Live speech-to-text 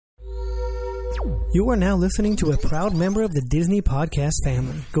You are now listening to a proud member of the Disney Podcast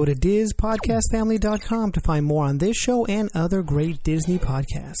family. Go to DizPodcastFamily.com to find more on this show and other great Disney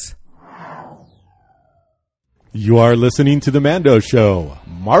podcasts. You are listening to The Mando Show,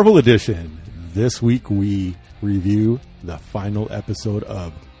 Marvel Edition. This week we review the final episode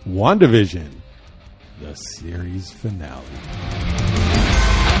of WandaVision, the series finale.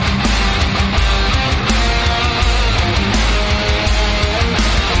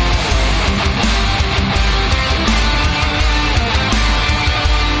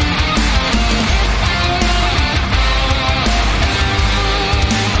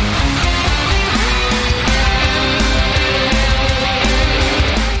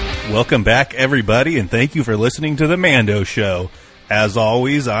 Welcome back, everybody, and thank you for listening to The Mando Show. As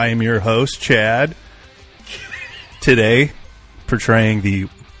always, I am your host, Chad. Today, portraying the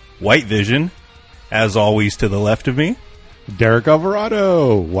White Vision. As always, to the left of me, Derek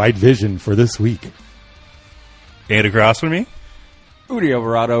Alvarado, White Vision for this week. And across from me, Udi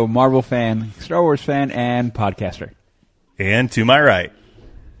Alvarado, Marvel fan, Star Wars fan, and podcaster. And to my right,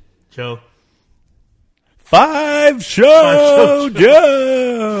 Joe. Five Show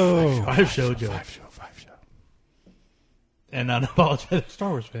Joe. Five Show Joe. And unapologetic Star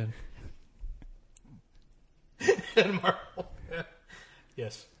Wars fan. And Marvel fan.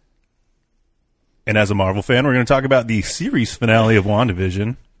 Yes. And as a Marvel fan, we're going to talk about the series finale of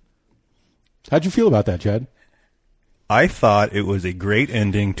WandaVision. How'd you feel about that, Chad? I thought it was a great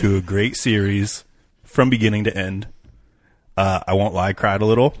ending to a great series from beginning to end. I won't lie, I cried a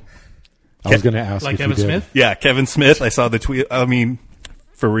little. I was going to ask Like if Kevin you did. Smith? Yeah, Kevin Smith. I saw the tweet. I mean,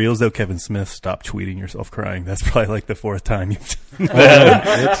 for reals though, Kevin Smith, stop tweeting yourself crying. That's probably like the fourth time you've done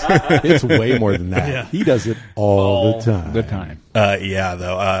that. It's way more than that. Yeah. He does it all the time. The time. Yeah,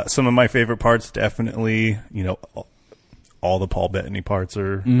 though. Some of my favorite parts, definitely, all the Paul Bettany parts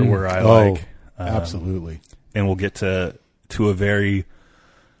are where I like. Absolutely. And we'll get to a very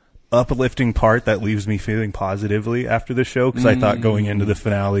uplifting part that leaves me feeling positively after the show, because I thought going into the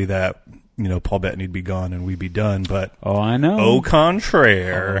finale that, Paul Bettany'd be gone and we'd be done, but I know. au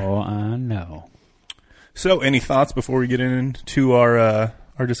contraire. I know. So, any thoughts before we get into our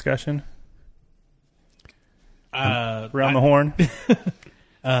discussion? Around the horn?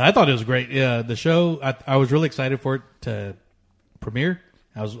 I thought it was great. Yeah, the show, I was really excited for it to premiere.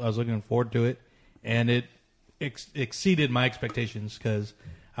 I was looking forward to it, and it exceeded my expectations because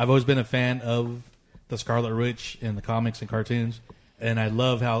I've always been a fan of the Scarlet Witch in the comics and cartoons, and I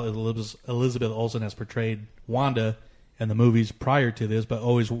love how Elizabeth Olsen has portrayed Wanda in the movies prior to this, but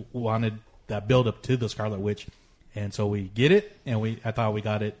always wanted that build up to the Scarlet Witch, and so we get it, and I thought we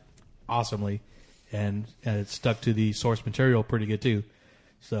got it awesomely, and it stuck to the source material pretty good too.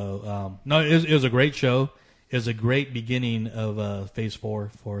 So no, it was a great show. It was a great beginning of Phase 4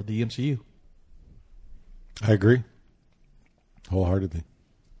 for the MCU. I agree. Wholeheartedly.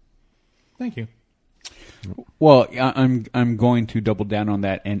 Thank you. Well, I'm going to double down on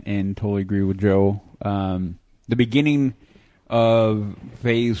that and totally agree with Joe. The beginning of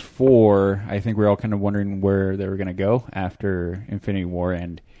Phase 4, I think we're all kind of wondering where they were going to go after Infinity War,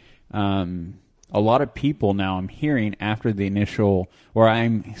 and a lot of people now I'm hearing after the initial, or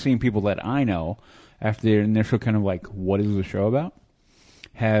I'm seeing people that I know after the initial kind of like, what is the show about,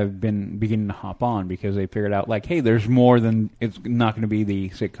 have been beginning to hop on because they figured out like, hey, there's more than, it's not going to be the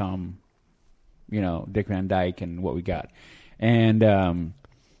sitcom, Dick Van Dyke and what we got. And I'm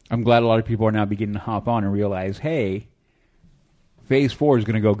glad a lot of people are now beginning to hop on and realize, hey, Phase 4 is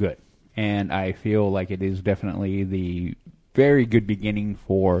going to go good. And I feel like it is definitely the very good beginning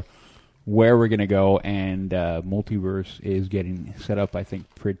for where we're going to go, and multiverse is getting set up, I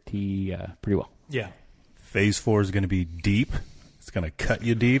think, pretty well. Yeah. Phase 4 is going to be deep. It's going to cut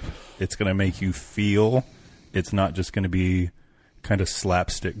you deep. It's going to make you feel. It's not just going to be kind of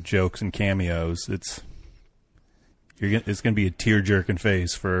slapstick jokes and cameos. It's going to be a tear-jerking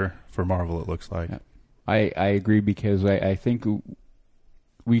phase for Marvel, it looks like. Yeah. I agree because I think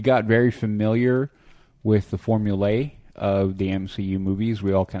we got very familiar with the formulae of the MCU movies.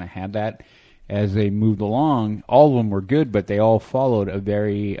 We all kind of had that as they moved along. All of them were good, but they all followed a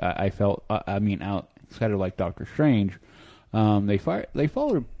very, outside of like Doctor Strange, they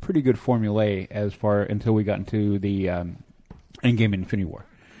followed a pretty good formulae until we got into the Endgame Infinity War.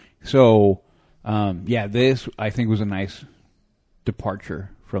 So, this I think was a nice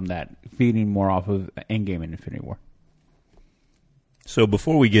departure from that, feeding more off of Endgame and Infinity War. So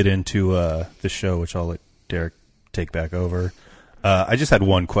before we get into the show, which I'll let Derek take back over, I just had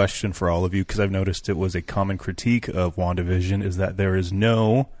one question for all of you, because I've noticed it was a common critique of WandaVision, is that there is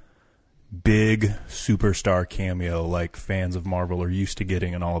no big superstar cameo like fans of Marvel are used to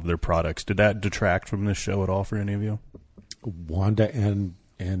getting in all of their products. Did that detract from this show at all for any of you? Wanda and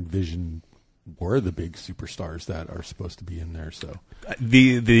Vision were the big superstars that are supposed to be in there. So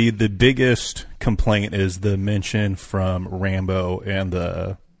the biggest complaint is the mention from Rambo and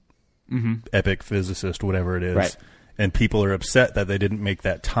the epic physicist, whatever it is. Right. And people are upset that they didn't make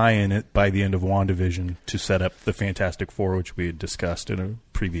that tie-in by the end of WandaVision to set up the Fantastic Four, which we had discussed in a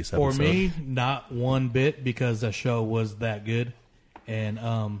previous episode. For me, not one bit, because the show was that good.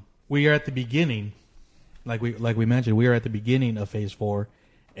 And we are at the beginning, like we mentioned, we are at the beginning of Phase 4.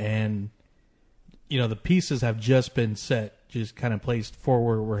 And, the pieces have just been set, just kind of placed for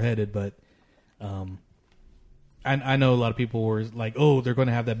where we're headed. But I know a lot of people were like, oh, they're going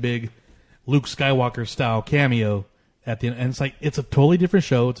to have that big Luke Skywalker style cameo at the end. And it's like, it's a totally different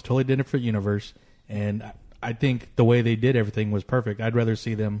show. It's a totally different universe. And I think the way they did everything was perfect. I'd rather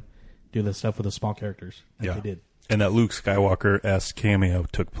see them do the stuff with the small characters like they did. And that Luke Skywalker-esque cameo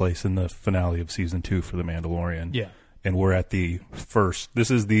took place in the finale of Season 2 for The Mandalorian. Yeah. And we're at the first...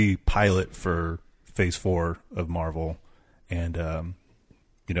 This is the pilot for Phase 4 of Marvel. And,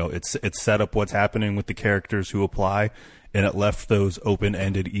 it's set up what's happening with the characters who apply, and it left those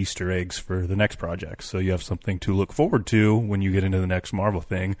open-ended Easter eggs for the next project. So you have something to look forward to when you get into the next Marvel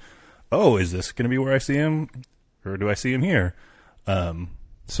thing. Oh, is this going to be where I see him? Or do I see him here?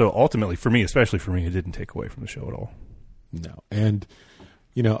 So ultimately, for me, especially for me, it didn't take away from the show at all. no, and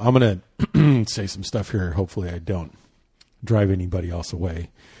I'm going to say some stuff here. Hopefully, I don't drive anybody else away.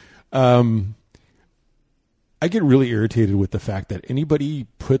 I get really irritated with the fact that anybody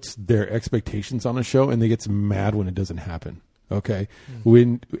puts their expectations on a show and they gets mad when it doesn't happen. Okay,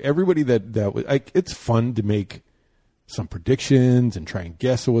 when everybody it's fun to make some predictions and try and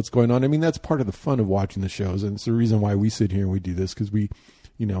guess at what's going on. I mean, that's part of the fun of watching the shows, and it's the reason why we sit here and we do this, because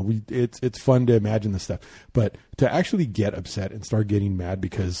it's fun to imagine this stuff. But to actually get upset and start getting mad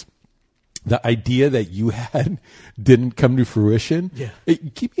because the idea that you had didn't come to fruition,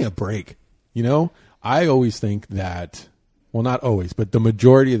 keep me a break. I always think that, well, not always, but the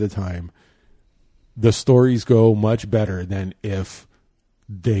majority of the time, the stories go much better than if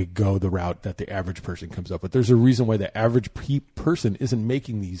they go the route that the average person comes up with. There's a reason why the average person isn't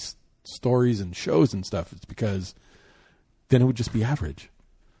making these stories and shows and stuff. It's because then it would just be average.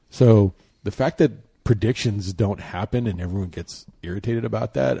 So the fact that predictions don't happen and everyone gets irritated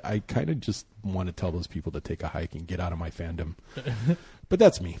about that, I kind of just want to tell those people to take a hike and get out of my fandom. But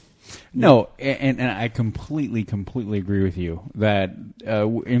that's me. No, and I completely agree with you that,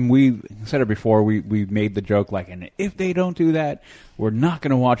 and we said it before, we made the joke like, and if they don't do that, we're not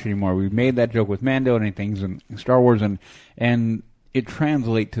going to watch anymore. We've made that joke with Mando and things and Star Wars, and it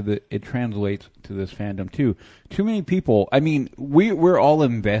translates to this fandom too. Too many people. I mean, we're all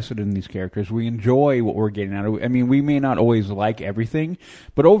invested in these characters. We enjoy what we're getting out of it. I mean, we may not always like everything,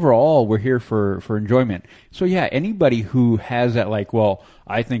 but overall, we're here for enjoyment. So yeah, anybody who has that, like, well,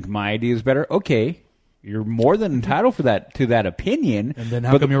 I think my idea is better. Okay, you're more than entitled to that opinion. And then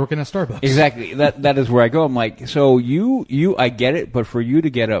how come you're working at Starbucks? Exactly. That is where I go. I'm like, so you I get it, but for you to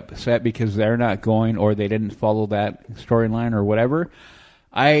get upset because they're not going or they didn't follow that storyline or whatever,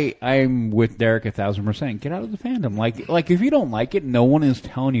 I'm with Derek 1,000%. Get out of the fandom. Like if you don't like it, no one is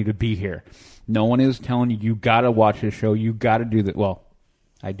telling you to be here. No one is telling you got to watch this show. You got to do that. Well,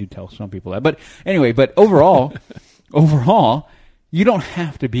 I do tell some people that, but anyway. But overall, you don't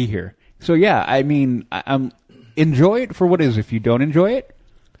have to be here. So yeah, I mean, enjoy it for what it is. If you don't enjoy it,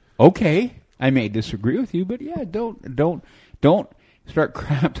 okay, I may disagree with you, but yeah, don't start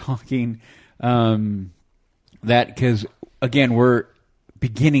crap talking that, because again, we're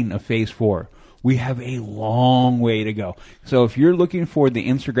beginning of Phase 4. We have a long way to go. So if you're looking for the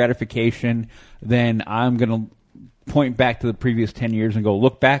instant gratification, then I'm going to point back to the previous 10 years and go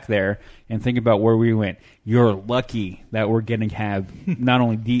look back there and think about where we went. You're lucky that we're going to have not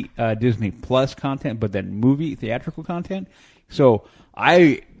only Disney Plus content, but then theatrical content. So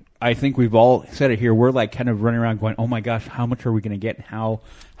I think we've all said it here. We're like kind of running around going, oh my gosh, how much are we going to get? How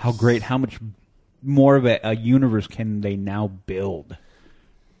great, how much more of a universe can they now build?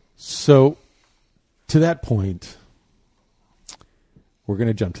 So to that point, we're going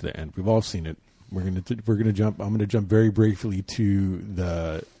to jump to the end. We've all seen it. We're going to jump. I'm going to jump very briefly to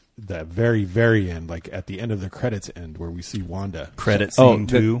the very, very end, like at the end of the credits end, where we see Wanda. Credit scene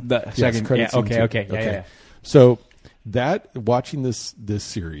 2. The second. Credit scene 2. Okay. Yeah. So that, watching this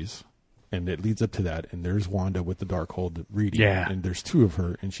series, and it leads up to that, and there's Wanda with the Darkhold reading. Yeah. And there's two of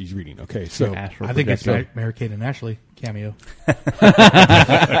her, and she's reading. Okay, so I think it's Mary-Kate and Ashley cameo.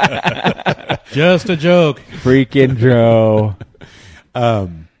 Just a joke. Freaking Joe.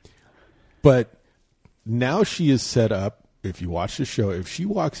 But now she is set up, if you watch the show, if she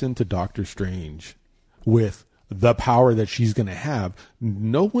walks into Doctor Strange with the power that she's going to have,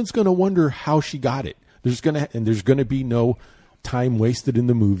 no one's going to wonder how she got it. There's going to be no time wasted in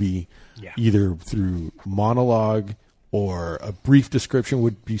the movie, either through monologue or a brief description.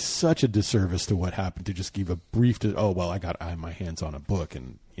 Would be such a disservice to what happened to just give a brief. I have my hands on a book,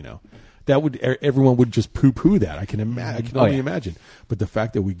 and that would everyone would just poo-poo that. I can only imagine. But the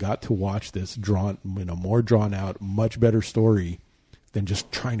fact that we got to watch this more drawn out, much better story than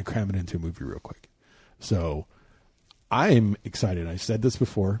just trying to cram it into a movie real quick. So I'm excited. I said this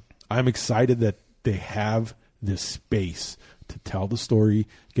before. I'm excited that they have this space to tell the story,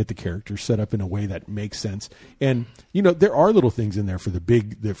 get the characters set up in a way that makes sense. And, there are little things in there for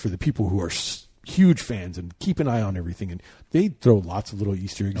the people who are huge fans and keep an eye on everything. And they throw lots of little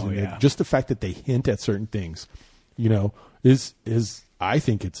Easter eggs in there. Just the fact that they hint at certain things, is I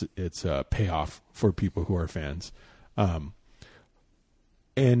think it's a payoff for people who are fans.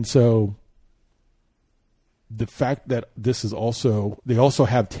 And so the fact that this is they also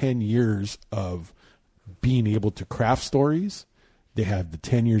have 10 years of being able to craft stories. They have the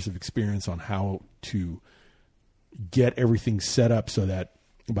 10 years of experience on how to get everything set up so that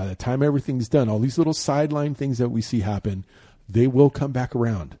by the time everything's done, all these little sideline things that we see happen, they will come back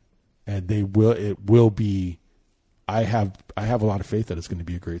around, and it will be, I have a lot of faith that it's going to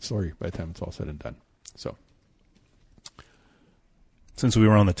be a great story by the time it's all said and done. So, since we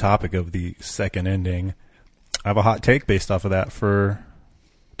were on the topic of the second ending, I have a hot take based off of that for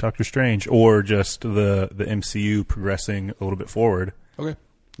Doctor Strange, or just the MCU progressing a little bit forward. Okay,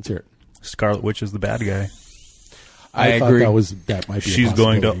 let's hear it. Scarlet Witch is the bad guy. I agree. That might be. She's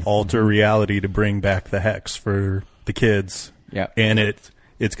going to alter reality to bring back the Hex for the kids. Yeah, and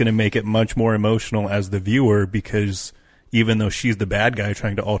it's going to make it much more emotional as the viewer, because even though she's the bad guy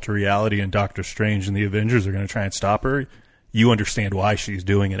trying to alter reality, and Doctor Strange and the Avengers are going to try and stop her, you understand why she's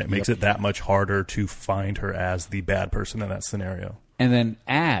doing it. It makes it that much harder to find her as the bad person in that scenario. And then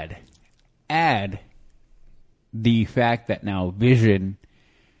add the fact that now Vision,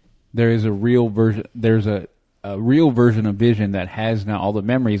 there is a real version. There's a real version of Vision that has now all the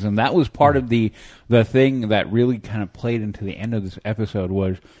memories, and that was part of the thing that really kind of played into the end of this episode,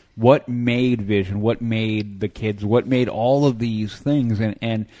 was what made Vision, what made the kids, what made all of these things,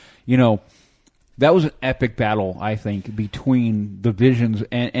 and that was an epic battle, I think, between the Visions,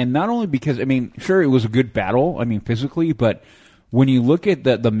 and not only because, sure, it was a good battle, physically, but when you look at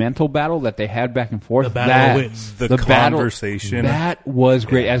the mental battle that they had back and forth, the battle of wits, the conversation, that was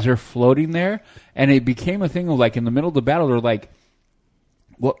great as they're floating there, and it became a thing of, like, in the middle of the battle, they're like,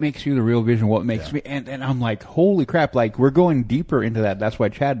 what makes you the real Vision? What makes me? And I'm like, holy crap! Like, we're going deeper into that. That's why,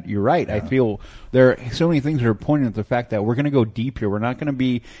 Chad, you're right. Yeah. I feel there are so many things that are pointing at the fact that we're going to go deep here. We're not going to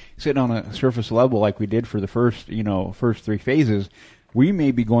be sitting on a surface level like we did for the first three phases. We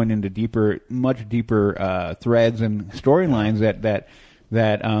may be going into much deeper threads and storylines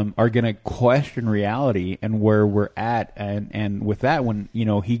that are going to question reality and where we're at. And with that, when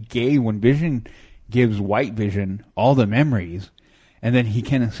Vision gives White Vision all the memories, and then he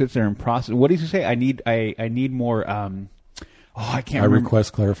kind of sits there and process. What does he say? I need more. I can't remember. I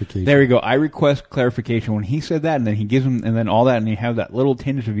request clarification. There we go. I request clarification. When he said that, and then he gives him, and then all that, and you have that little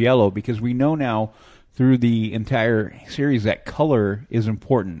tinge of yellow, because we know now through the entire series that color is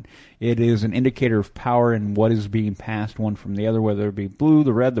important. It is an indicator of power and what is being passed one from the other, whether it be blue,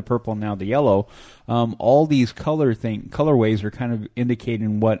 the red, the purple, and now the yellow. All these colorways are kind of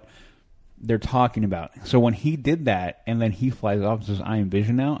indicating what they're talking about. So when he did that, and then he flies off and says, I am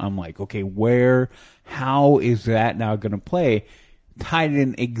Vision now, I'm like, okay, how is that now going to play? Tied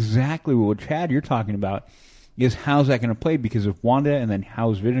in exactly with what, Chad, you're talking about, is how's that going to play? Because of Wanda, and then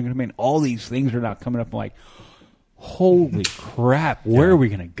how's Vision going to play? All these things are now coming up. I'm like, holy crap, where are we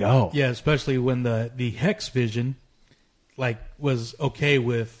going to go? Yeah, especially when the Hex Vision was okay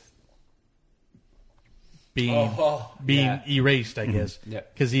with being erased, I guess.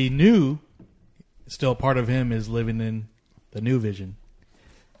 Because he knew still part of him is living in the new Vision.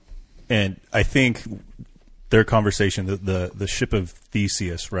 And I think their conversation, the ship of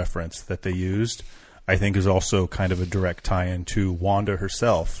Theseus reference that they used, I think is also kind of a direct tie-in to Wanda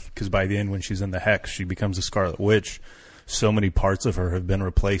herself, because by the end, when she's in the Hex, she becomes a Scarlet Witch. So many parts of her have been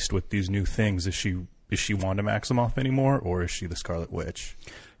replaced with these new things. Is she Wanda Maximoff anymore, or is she the Scarlet Witch?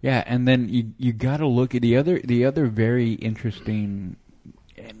 Yeah, and then you got to look at the other very interesting,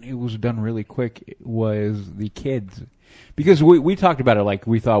 and it was done really quick, was the kids. Because we talked about it, like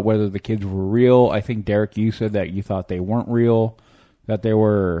we thought whether the kids were real. I think, Derek, you said that you thought they weren't real, that they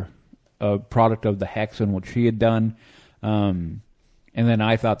were a product of the Hex and what she had done. and then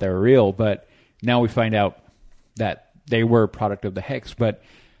I thought they were real, but now we find out that they were a product of the Hex. But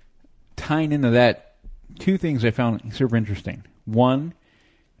tying into that, two things I found super interesting. One,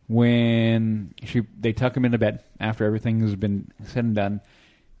 when they tuck him into bed after everything has been said and done,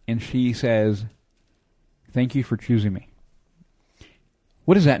 and she says, "Thank you for choosing me."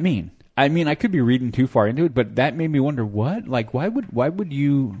 What does that mean? I mean, I could be reading too far into it, but that made me wonder, what? Like, why would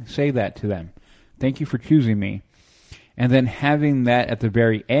you say that to them? Thank you for choosing me. And then having that at the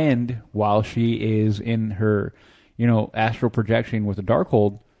very end, while she is in her, astral projection with the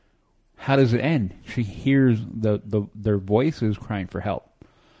Darkhold, how does it end? She hears their voices crying for help.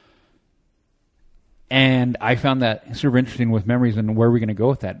 And I found that super interesting with memories and where are we going to go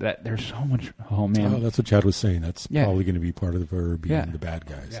with that. That there's so much. Oh man, that's what Chad was saying. That's probably going to be part of her being the bad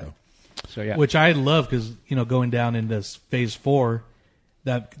guy. Yeah. So yeah, which I love because going down in this phase 4,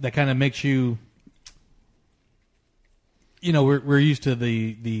 that kind of makes you. We're used to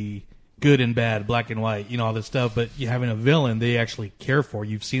the good and bad, black and white, all this stuff. But you having a villain, they actually care for.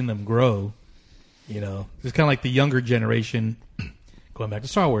 You've seen them grow. It's kind of like the younger generation. Going back to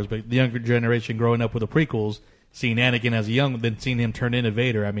Star Wars, but the younger generation growing up with the prequels, seeing Anakin as a young, then seeing him turn into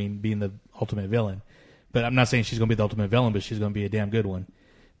Vader, being the ultimate villain. But I'm not saying she's going to be the ultimate villain, but she's going to be a damn good one.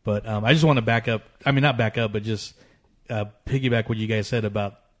 But I just want to back up, not back up, but just piggyback what you guys said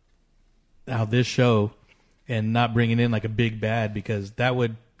about how this show and not bringing in like a big bad, because that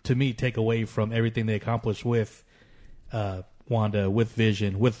would, to me, take away from everything they accomplished with Wanda, with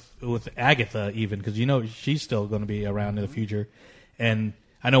Vision, with Agatha even, because she's still going to be around in the future. And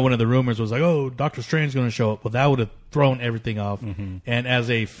I know one of the rumors was like, oh, Doctor Strange's going to show up. Well, that would have thrown everything off. Mm-hmm. And as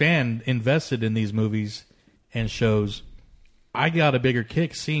a fan invested in these movies and shows, I got a bigger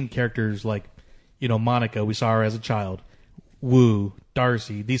kick seeing characters like, Monica, we saw her as a child, Wu,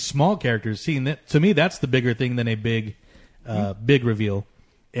 Darcy, these small characters, seeing that, to me, that's the bigger thing than a big reveal.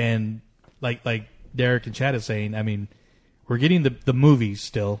 And like Derek and Chad is saying, we're getting the movies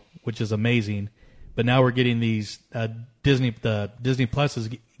still, which is amazing. But now we're getting these Disney Plus is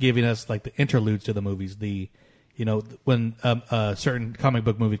giving us like the interludes to the movies. When a certain comic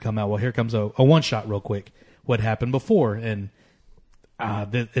book movie come out, well, here comes a one shot real quick. What happened before, and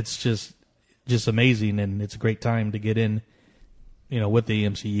it's just amazing, and it's a great time to get in, with the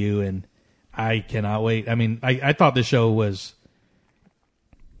MCU, and I cannot wait. I thought the show was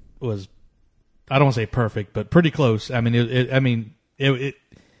I don't want to say perfect, but pretty close.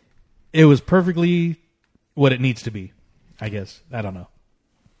 It was perfectly what it needs to be, I guess. I don't know.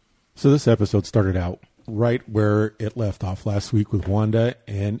 So this episode started out right where it left off last week with Wanda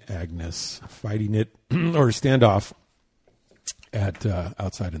and Agnes fighting it or standoff at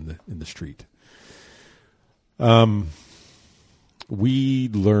outside in the street. We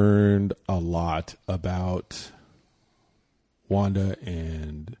learned a lot about Wanda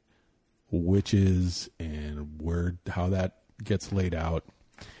and witches and how that gets laid out.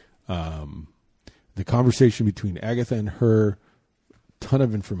 The conversation between Agatha and her, ton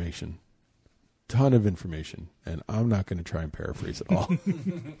of information, and I'm not going to try and paraphrase it all,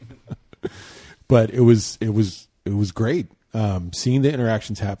 but it was great. Seeing the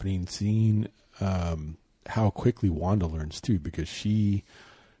interactions happening, seeing how quickly Wanda learns too, because she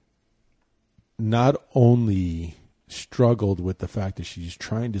not only struggled with the fact that she's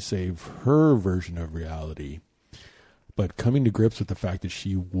trying to save her version of reality, but coming to grips with the fact that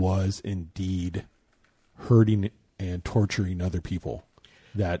she was indeed hurting and torturing other people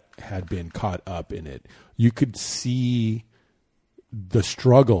that had been caught up in it. You could see the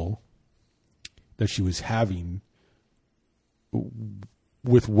struggle that she was having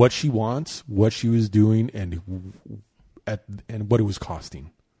with what she wants, what she was doing, and what it was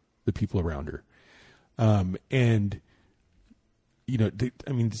costing the people around her.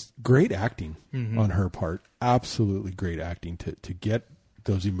 It's great acting on her part. Absolutely great acting to get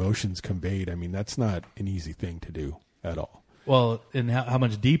those emotions conveyed. That's not an easy thing to do at all. Well, and how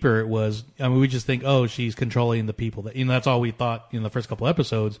much deeper it was. We just think, oh, she's controlling the people. That's all we thought in the first couple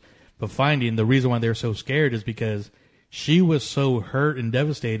episodes. But finding the reason why they're so scared is because she was so hurt and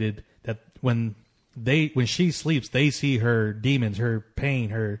devastated that when she sleeps, they see her demons, her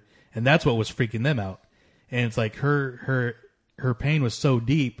pain, and that's what was freaking them out. And it's like her pain was so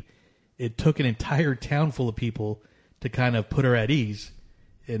deep, it took an entire town full of people to kind of put her at ease.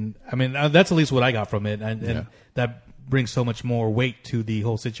 And that's at least what I got from it. And that brings so much more weight to the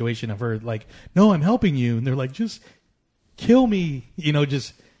whole situation of her like, no, I'm helping you. And they're like, just kill me,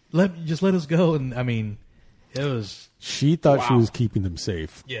 just let us go. And it was. She thought she was keeping them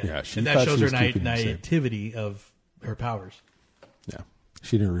safe. Yeah. She and that shows her naivety of her powers. Yeah.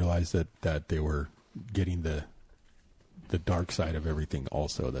 She didn't realize that they were getting the the dark side of everything.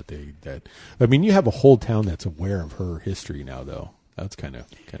 Also, I mean, you have a whole town that's aware of her history now, though. That's kind of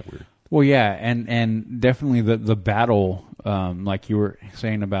weird. Well, yeah, and definitely the battle, like you were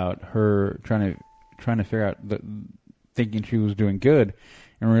saying about her trying to figure out thinking she was doing good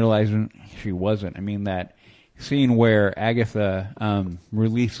and realizing she wasn't. I mean, that scene where Agatha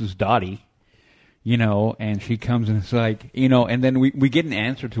releases Dottie, and she comes and it's like, and then we get an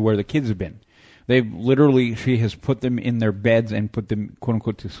answer to where the kids have been. She has put them in their beds and put them, quote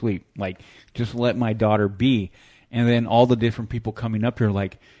unquote, to sleep. Like, just let my daughter be. And then all the different people coming up here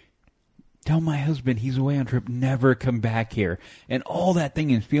like, tell my husband he's away on trip, never come back here. And all that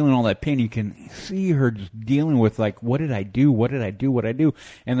thing and feeling all that pain, you can see her just dealing with, like, what did I do? What did I do? What did I do?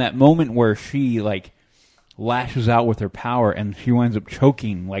 And that moment where she, like, lashes out with her power and she winds up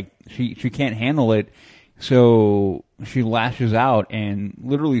choking. Like, she can't handle it. So she lashes out and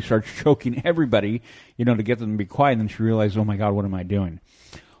literally starts choking everybody, to get them to be quiet. And then she realizes, oh, my God, what am I doing?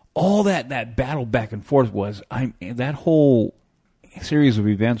 All that battle back and forth that whole series of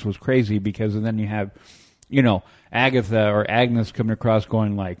events was crazy because then you have, Agatha or Agnes coming across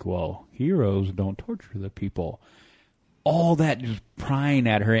going like, well, heroes don't torture the people. All that just prying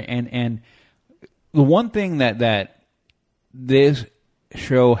at her. And the one thing that this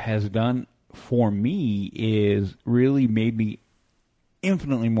show has done for me is really made me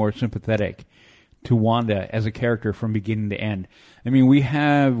infinitely more sympathetic to Wanda as a character from beginning to end. I mean, we've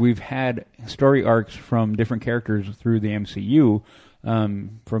had story arcs from different characters through the MCU,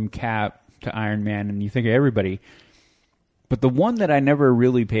 from Cap to Iron Man, and you think of everybody. But the one that I never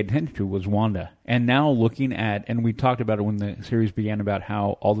really paid attention to was Wanda. And now looking at, and we talked about it when the series began, about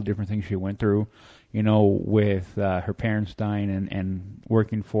how all the different things she went through, with her parents dying and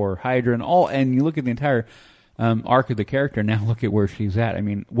working for Hydra and you look at the entire arc of the character. Now look at where she's at. I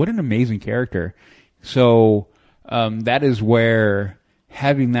mean, what an amazing character. So that is where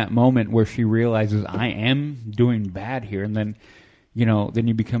having that moment where she realizes I am doing bad here, and then then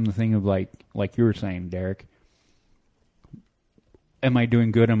you become the thing of like you were saying, Derek, am I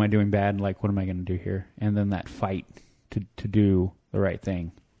doing good? Am I doing bad? Like, what am I going to do here? And then that fight to do the right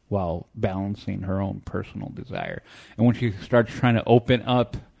thing while balancing her own personal desire. And when she starts trying to open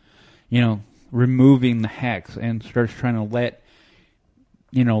up, removing the hex and starts trying to let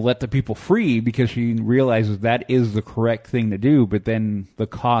the people free because she realizes that is the correct thing to do, but then the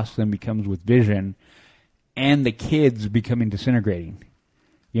cost then becomes with Vision and the kids becoming disintegrating,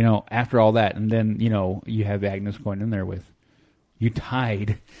 after all that. And then, you have Agnes going in there with, you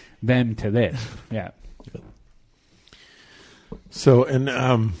tied them to this. Yeah. So,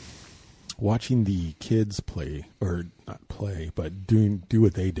 and watching the kids play, or not play, but do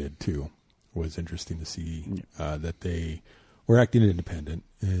what they did too, was interesting to see that they were acting independent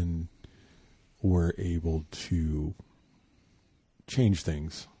and were able to change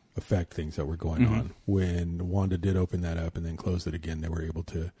things, affect things that were going on. When Wanda did open that up and then closed it again, they were able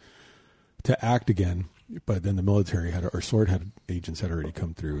to act again. But then the military SWORD agents had already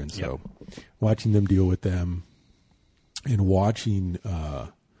come through, and so watching them deal with them and watching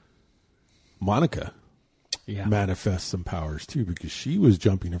Monica manifest some powers too, because she was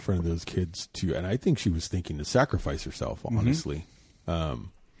jumping in front of those kids too, and I think she was thinking to sacrifice herself, honestly.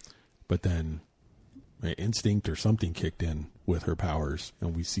 But then instinct or something kicked in with her powers,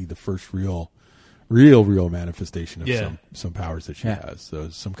 and we see the first real manifestation of some powers that she has. So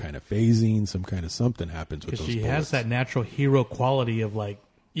some kind of phasing, some kind of something happens with those she bullets. has that natural hero quality of, like,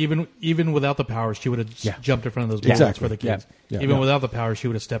 even without the powers, she would have jumped in front of those bullets for the kids. Even without the powers, she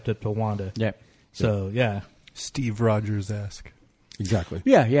would have stepped up to Wanda. So Steve Rogers-esque. Exactly.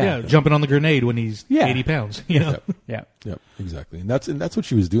 Yeah, jumping on the grenade when he's 80 pounds. Yep, exactly. And that's what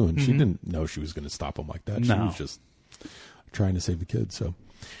she was doing. She didn't know she was going to stop him like that. She was just trying to save the kids. So,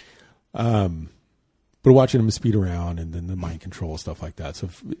 but watching him speed around and then the mind control, stuff like that. So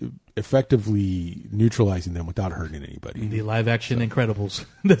effectively neutralizing them without hurting anybody. The live action Incredibles,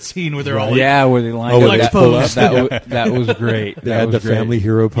 the scene where they're all where they line up. That was great. They had the family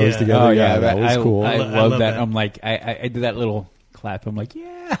hero pose together. Oh yeah, that was cool. I love that. I'm like, I did that little clap. I'm like,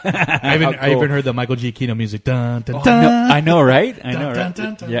 yeah. I even heard the Michael G. Kino music. Dun, dun, dun. I know, right? I know, right?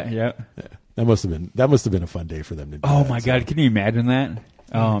 Dun, dun, dun. Yeah. That must have been a fun day for them to do. Oh my God, can you imagine that?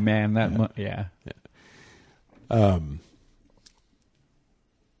 Oh man, that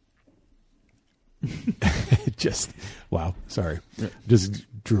just wow. Sorry, just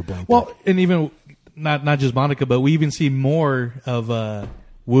drew a blank. Well, and even not just Monica, but we even see more of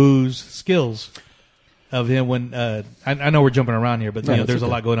Wu's skills of him when I know we're jumping around here, but there's a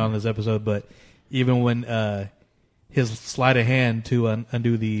lot going on in this episode. But even when his sleight of hand to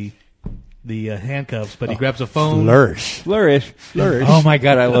undo the handcuffs, but he grabs a phone. Flourish. Oh my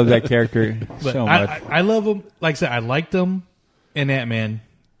god, I love that character But so much. I love him. Like I said, I liked him in Ant-Man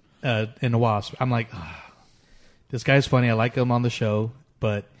and the Wasp. I'm like, this guy's funny. I like him on the show,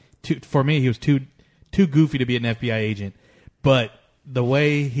 but for me, he was too goofy to be an FBI agent. But the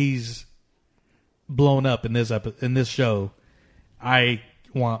way he's blown up in this show, I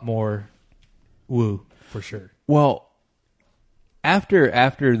want more Wu for sure. Well,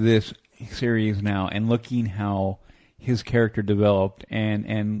 after this series now, and looking how his character developed,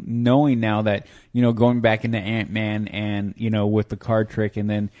 and knowing now that, going back into Ant-Man and, with the card trick, and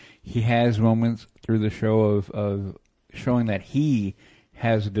then he has moments through the show of showing that he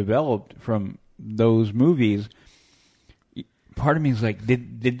has developed from those movies. Part of me is like,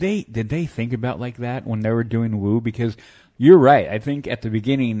 did they think about like that when they were doing Wu? Because you're right. I think at the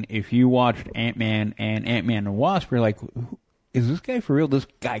beginning, if you watched Ant-Man and Wasp, you're like, is this guy for real? This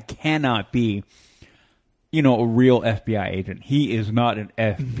guy cannot be, a real FBI agent. He is not an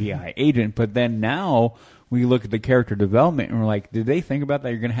FBI agent. But then now we look at the character development and we're like, did they think about that?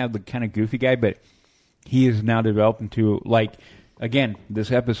 You're going to have the kind of goofy guy, but he is now developed into, like, again,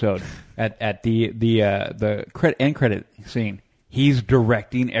 this episode at the end credit scene, he's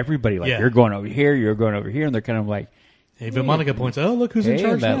directing everybody. Like, you're going over here, you're going over here, and they're kind of like, hey, but Monica points out, look who's in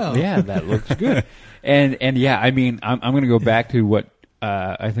charge now. Yeah, that looks good. and yeah, I mean, I'm going to go back to what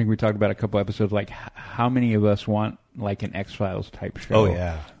I think we talked about a couple episodes, like how many of us want like an X-Files type show? Oh,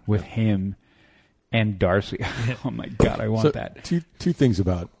 yeah. With him and Darcy. Oh my God, I want that. Two things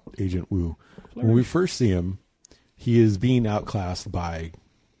about Agent Wu. When we first see him, he is being outclassed by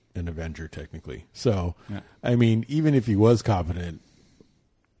an Avenger, technically. So, I mean, even if he was competent,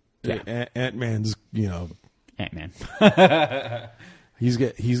 Ant-Man's, Ant-Man.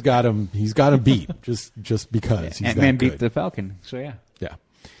 he's got him beat just because he's Ant-Man that good. beat the Falcon. So yeah.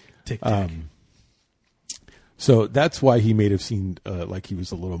 Yeah. So that's why he may have seemed like he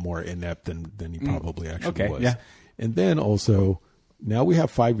was a little more inept than he probably actually was. Yeah. And then also, now we have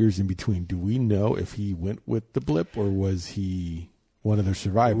 5 years in between. Do we know if he went with the blip or was he one of the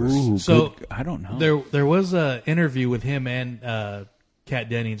survivors? Ooh, So I don't know. There was an interview with him and Kat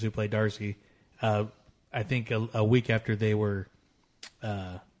Dennings, who played Darcy. I think a week after they were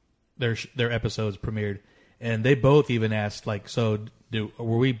their episodes premiered, and they both even asked, like, so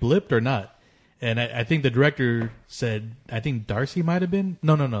were we blipped or not? And I think the director said, I think Darcy might have been.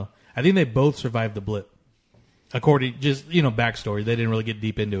 No. I think they both survived the blip. According, just, backstory. They didn't really get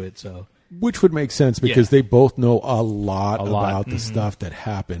deep into it, so. Which would make sense because they both know a lot lot. about the stuff that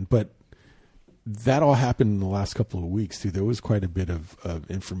happened. But that all happened in the last couple of weeks, too. There was quite a bit of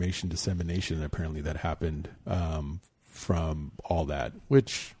information dissemination, apparently, that happened from all that,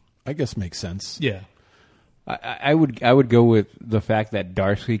 which I guess makes sense. Yeah. I would go with the fact that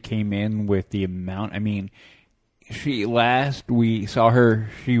Darcy came in with the amount. I mean, we saw her.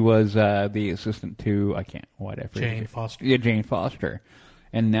 She was the assistant to Jane Foster. Yeah, Jane Foster,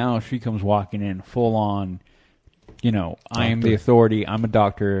 and now she comes walking in full on. I am the authority. I'm a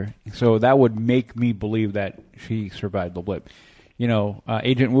doctor. So that would make me believe that she survived the blip.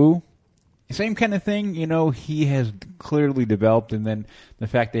 Agent Wu, same kind of thing. He has clearly developed, and then the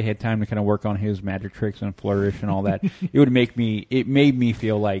fact they had time to kind of work on his magic tricks and flourish and all that, it made me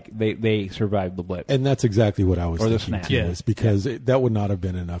feel like they survived the blip. And that's exactly what I was thinking, snap. too, is because that would not have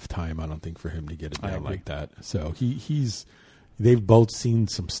been enough time, I don't think, for him to get it down like that. So they've both seen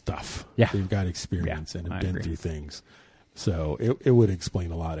some stuff. Yeah. They've got experience and have I been agree. through things. So it would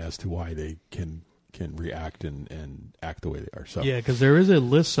explain a lot as to why they can react and act the way they are. So Yeah, because there is a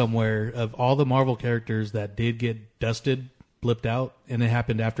list somewhere of all the Marvel characters that did get dusted, blipped out, and it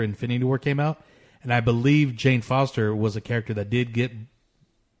happened after Infinity War came out. And I believe Jane Foster was a character that did get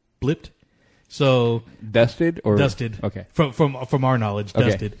blipped. So Dusted. Okay. From our knowledge, Okay.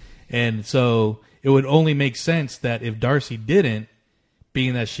 dusted. And so it would only make sense that if Darcy didn't,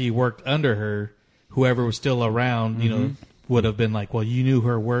 being that she worked under her, whoever was still around, would have been like, well, you knew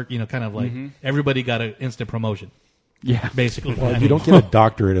her work, kind of like everybody got an instant promotion. Yeah. Basically. well, you don't get a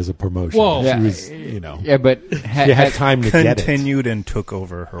doctorate as a promotion. Whoa. She was, Yeah, but she had time to get it. Continued and took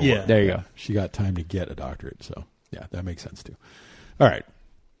over her Yeah. work. there you go. She got time to get a doctorate. So, yeah, that makes sense, too. All right.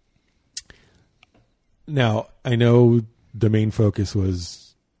 Now, I know the main focus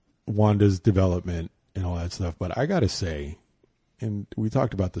was Wanda's development and all that stuff, but I got to say, and we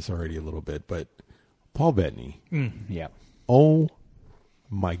talked about this already a little bit, but Paul Bettany, Yeah. oh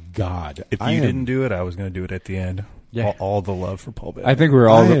my God. If you didn't do it, I was going to do it at the end. Yeah. All the love for Paul Bettany. I think we're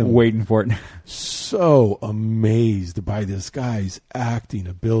all I am- waiting for it. so amazed by this guy's acting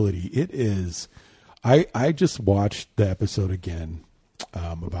ability. It is. I just watched the episode again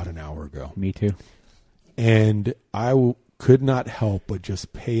about an hour ago. Me too. And I could not help but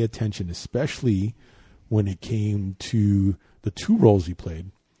just pay attention, especially when it came to the two roles he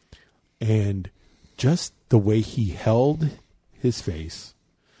played and just the way he held his face,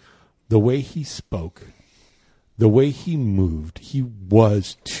 the way he spoke, the way he moved. He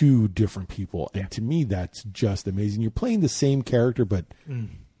was two different people. And to me, that's just amazing. You're playing the same character, but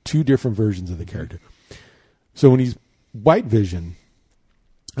two different versions of the character. So when he's White Vision,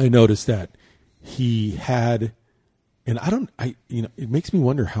 I noticed that he had, and it makes me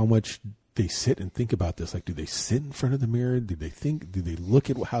wonder how much they sit and think about this. Like, do they sit in front of the mirror? Do they look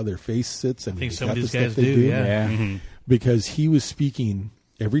at how their face sits? I think some of these guys do, yeah. Mm-hmm. Because he was speaking,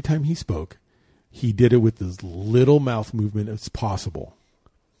 every time he spoke, he did it with as little mouth movement as possible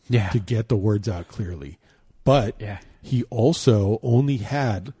to get the words out clearly. But he also only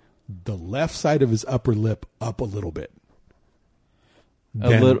had the left side of his upper lip up a little bit.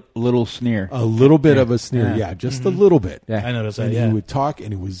 A little sneer. A little bit of a sneer, just a little bit. Yeah. I noticed that, And he would talk,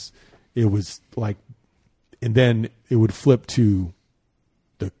 and it was like, and then it would flip to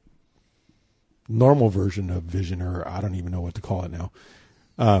the normal version of Vision, or I don't even know what to call it now,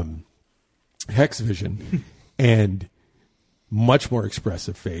 Hex Vision, and much more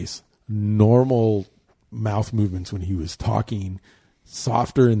expressive face, normal mouth movements when he was talking,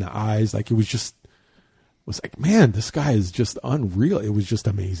 softer in the eyes. Like, it was like, man, this guy is just unreal. It was just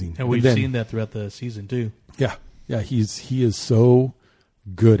amazing. And we've seen that throughout the season too. Yeah. He is so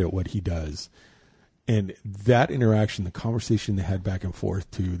good at what he does, and that interaction, the conversation they had back and forth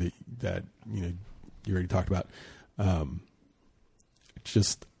too, that you already talked about.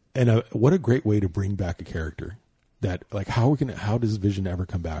 What a great way to bring back a character. That, like, how does Vision ever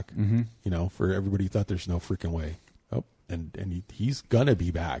come back? Mm-hmm. For everybody who thought there's no freaking way. Oh, and he's gonna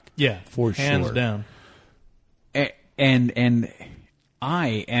be back. Yeah, for hands sure. down. And I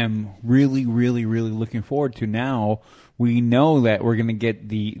am really, really, really looking forward to now. We know that we're going to get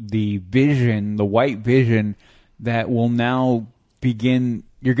the Vision, the White Vision, that will now begin.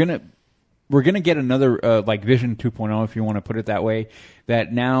 We're going to get another like Vision 2.0, if you want to put it that way.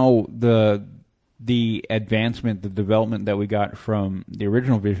 That now the advancement, the development that we got from the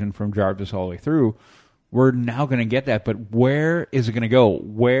original Vision, from Jarvis all the way through, we're now going to get that. But where is it going to go?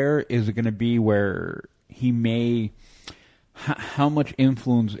 Where is it going to be where he may? How much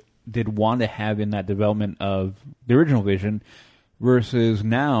influence did Wanda have in that development of the original Vision versus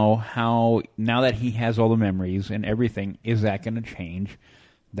now that he has all the memories and everything, is that going to change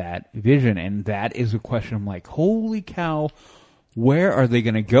that Vision? And that is a question. I'm like, holy cow, where are they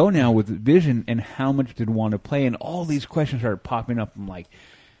going to go now with Vision, and how much did Wanda play? And all these questions started popping up. I'm like,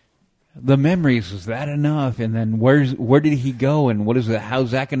 the memories, is that enough? And then where did he go, and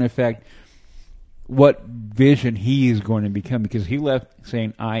how's that going to affect what Vision he is going to become? Because he left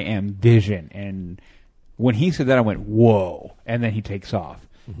saying, I am Vision. And when he said that, I went, whoa. And then he takes off.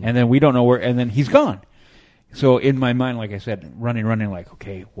 Mm-hmm. And then we don't know where, and then he's gone. So in my mind, like I said, running, like,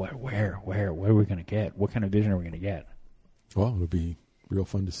 okay, where are we going to get? What kind of Vision are we going to get? Well, it'll be real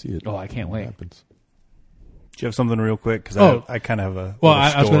fun to see it. Oh, I can't wait. Happens. Do you have something real quick? Because I kind of have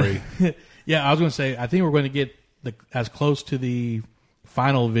a story. I was going to say, I think we're going to get as close to the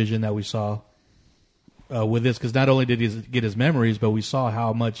final Vision that we saw with this, because not only did he get his memories, but we saw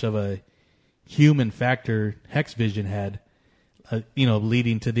how much of a human factor Hex Vision had,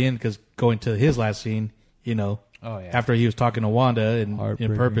 leading to the end, because going to his last scene, after he was talking to Wanda and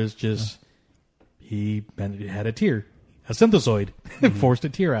in purpose, he had a tear, a synthesoid, forced a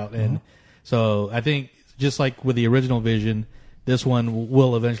tear out. And so I think, just like with the original Vision, this one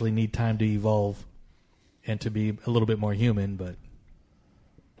will eventually need time to evolve and to be a little bit more human, but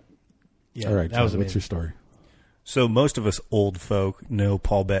yeah. All right, that was what's your story? So most of us old folk know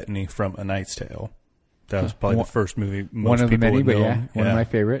Paul Bettany from A Knight's Tale. That was probably the first movie most one of the people many, would but know. one of my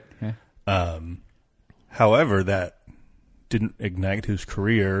favorite. Yeah. However, that didn't ignite his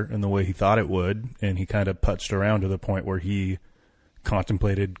career in the way he thought it would, and he kind of putzed around to the point where he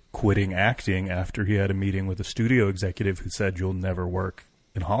contemplated quitting acting after he had a meeting with a studio executive who said, you'll never work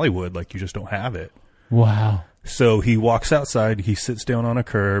in Hollywood, like, you just don't have it. Wow. So he walks outside, he sits down on a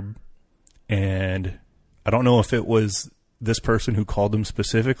curb, and I don't know if it was this person who called him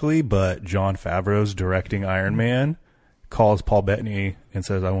specifically, but Jon Favreau's directing Iron Man calls Paul Bettany and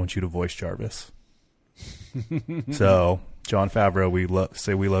says, I want you to voice Jarvis. So, Jon Favreau, we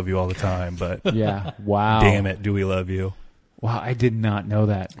love you all the time, but yeah, wow, damn it, do we love you? Wow, I did not know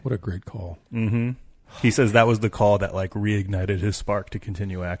that. What a great call. Mm-hmm. He says that was the call that reignited his spark to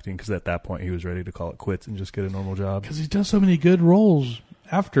continue acting, because at that point he was ready to call it quits and just get a normal job. Because he's done so many good roles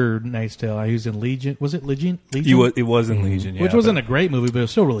after Knight's Tale. He was in Legion. Was it Legion? It was in Legion, yeah. Which wasn't a great movie, but it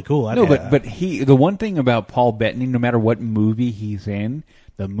was still really cool. No, but the one thing about Paul Bettany, no matter what movie he's in,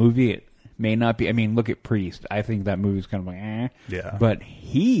 the movie it may not be. I mean, look at Priest. I think that movie's kind of like, eh. Yeah. But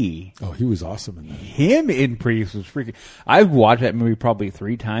he was awesome in that. Him in Priest was freaking. I've watched that movie probably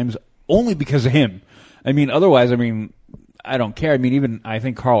 3 times only because of him. I mean, otherwise, I don't care. I mean, even I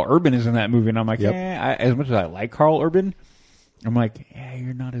think Carl Urban is in that movie, and I'm like, as much as I like Carl Urban, I'm like,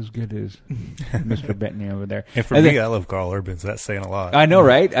 you're not as good as Mr. Bettany over there. And for me, I love Carl Urban, so that's saying a lot. I know,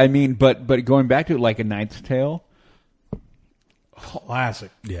 right? I mean, but going back to it, like A Knight's Tale,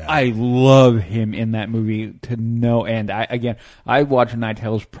 classic. Yeah, I love him in that movie to no end. I watched A Knight's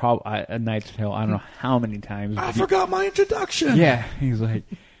Tale. A Knight's Tale. I don't know how many times. I forgot my introduction. Yeah, he's like,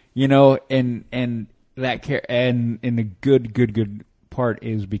 and that and the good part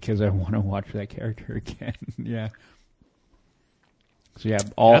is because I want to watch that character again. Yeah. So yeah,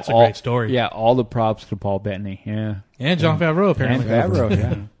 that's a great story. Yeah, all the props to Paul Bettany. Yeah, and Jon Favreau apparently. And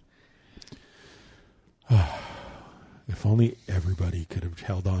Favreau, yeah. If only everybody could have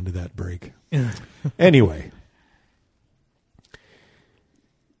held on to that break. Anyway,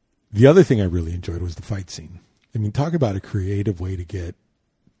 the other thing I really enjoyed was the fight scene. I mean, talk about a creative way to get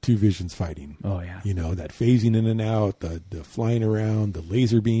two visions fighting. Oh yeah, that phasing in and out, the flying around, the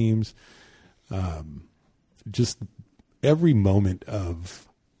laser beams, just every moment of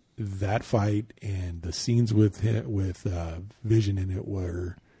that fight and the scenes with Vision in it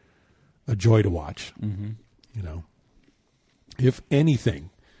were a joy to watch. Mm-hmm. If anything,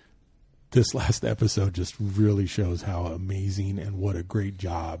 this last episode just really shows how amazing and what a great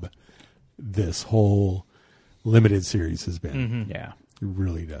job this whole limited series has been. Mm-hmm. Yeah, it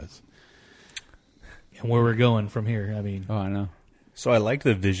really does. And where we're going from here, I mean, I know. So I liked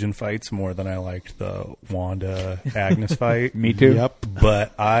the Vision fights more than I liked the Wanda Agnes fight. Me too. Yep.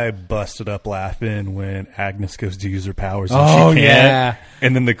 But I busted up laughing when Agnes goes to use her powers and she can't. Yeah.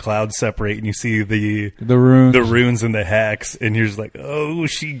 And then the clouds separate and you see the runes and the hex and you're just like, oh,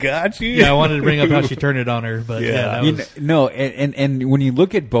 she got you. Yeah, I wanted to bring up how she turned it on her, but that was... and when you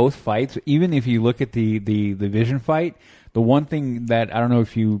look at both fights, even if you look at the Vision fight, the one thing that I don't know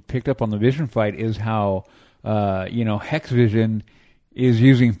if you picked up on the Vision fight is how Hex Vision is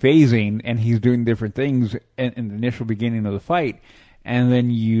using phasing and he's doing different things in the initial beginning of the fight, and then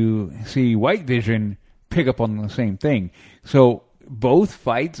you see White Vision pick up on the same thing. So both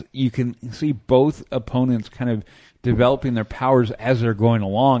fights, you can see both opponents kind of developing their powers as they're going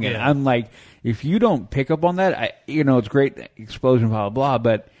along. And I'm like, if you don't pick up on that, it's great explosion, blah, blah, blah,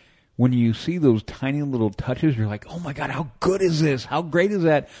 but when you see those tiny little touches, you're like, oh my God, how good is this? How great is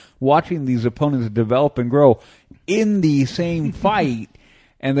that? Watching these opponents develop and grow in the same fight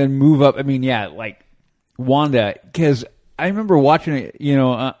and then move up. I mean, like Wanda, because I remember watching it,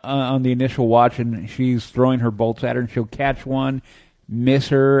 on the initial watch, and she's throwing her bolts at her, and she'll catch one, miss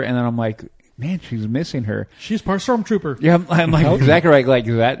her, and then I'm like, man, she's missing her. She's part stormtrooper. Yeah, I'm like, exactly right. Like,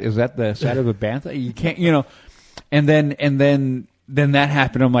 is that the side of a bantha? You can't, and then that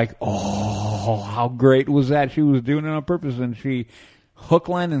happened. I'm like, oh, how great was that? She was doing it on purpose, and she hook,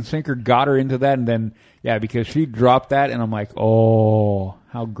 line, and sinker got her into that, and then because she dropped that, and I'm like, oh,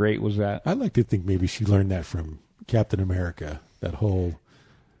 how great was that? I like to think maybe she learned that from Captain America. That whole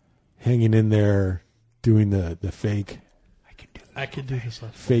hanging in there, doing the fake. I can do this.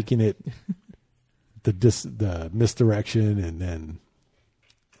 Faking it, the misdirection, and then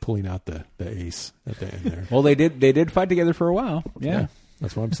pulling out the ace at the end there. Well, they did fight together for a while. Yeah.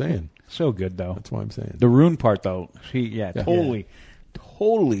 That's what I'm saying. So good though. That's what I'm saying. The rune part though, she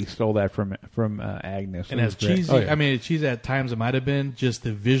totally stole that from Agnes. And as cheesy, I mean, cheesy at times it might have been, just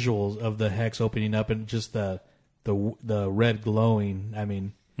the visuals of the hex opening up and just the red glowing. I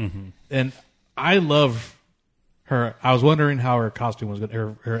mean, and I love her. I was wondering how her costume was going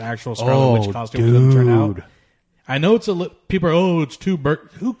to, her actual Scarlet Witch costume was going to turn out. I know it's people are, it's too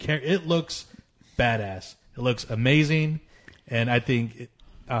who cares? It looks badass. It looks amazing. And I think,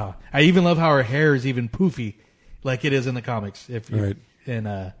 I even love how her hair is even poofy, like it is in the comics.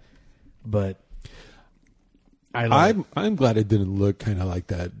 But I'm glad it didn't look kind of like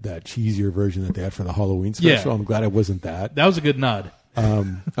that cheesier version that they had for the Halloween special. I'm glad it wasn't that. That was a good nod.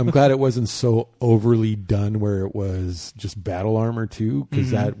 I'm glad it wasn't so overly done where it was just battle armor too,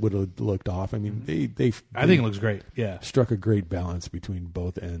 because that would have looked off. I mean, they I think it looks great. Yeah, struck a great balance between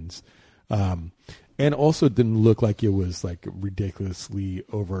both ends. And also didn't look like it was like ridiculously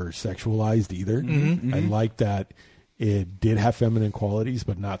over sexualized either. I like that it did have feminine qualities,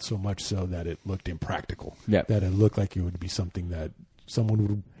 but not so much so that it looked impractical. Yeah. That it looked like it would be something that someone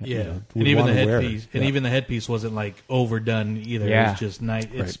would, Yeah, you know, would and even the wanna wear. headpiece, and Yeah. even the headpiece wasn't like overdone either. Yeah. It was just nice.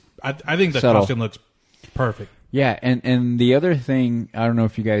 It's I think the Subtle. costume looks perfect. Yeah, and the other thing I don't know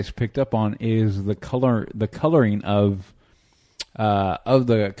if you guys picked up on is the coloring of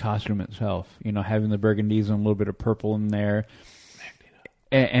the costume itself. You know, having the burgundies and a little bit of purple in there.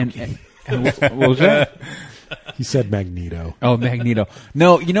 And what was that? He said Magneto. Oh, Magneto.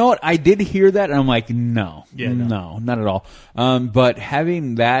 No, you know what? I did hear that, and I'm like, no, not at all. But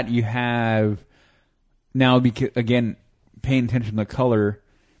having that, you have now, because again, paying attention to the color.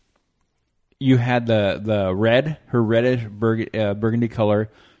 You had the red, her reddish burgundy color.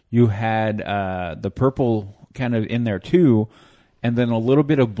 You had the purple kind of in there too, and then a little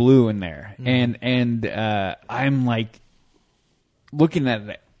bit of blue in there. Mm. And I'm like looking at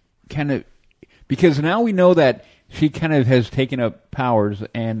it, kind of, because now we know that she kind of has taken up powers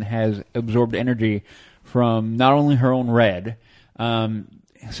and has absorbed energy from not only her own red,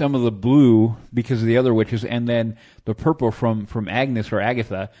 some of the blue because of the other witches, and then the purple from Agnes or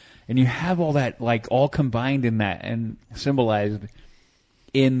Agatha. And you have all that, like, all combined in that and symbolized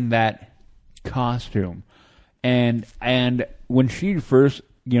in that costume. And when she first,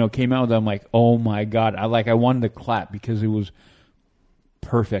 came out with it, I'm like, oh my God. I wanted to clap because it was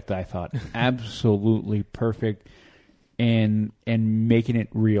perfect, I thought. Absolutely perfect. And making it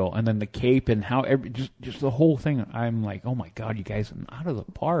real. And then the cape and how just the whole thing, I'm like, oh my God, you guys, I'm out of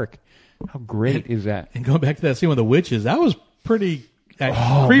the park. How great is that? And going back to that scene with the witches, that was pretty creepy.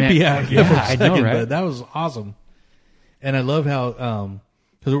 Man. For a Yeah, I second, know, right? But that was awesome. And I love how,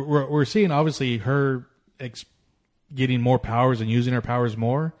 because we're seeing obviously her getting more powers and using her powers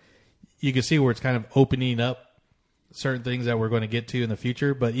more. You can see where it's kind of opening up certain things that we're going to get to in the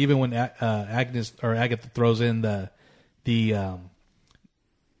future. But even when Agnes or Agatha throws in the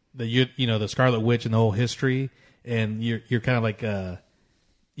Scarlet Witch and the whole history, and you're kind of like they're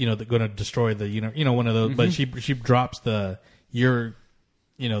going to destroy the one of those. But she drops the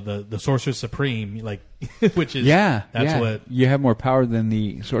Sorcerer Supreme, like, which is what you have more power than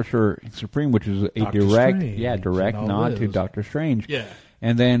the Sorcerer Supreme, which is a Doctor direct Strange, nod to Doctor Strange. Yeah.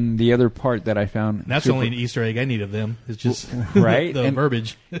 And then the other part that I found, And that's the only Easter egg I need of them. It's just right the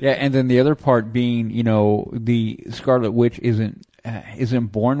verbiage. Yeah, and then the other part being, the Scarlet Witch isn't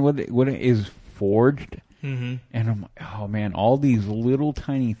born with it, is forged. Mm-hmm. And I'm like, oh man, all these little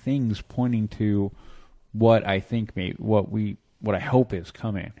tiny things pointing to what I think what I hope is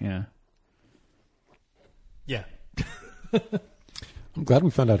coming. Yeah. Yeah. I'm glad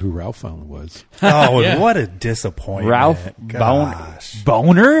we found out who Ralph Fallon was. Oh, Yeah. what a disappointment. Ralph Gosh.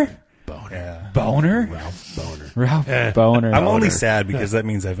 Boner? Yeah. Boner? Ralph Boner. Ralph Boner. I'm only sad because that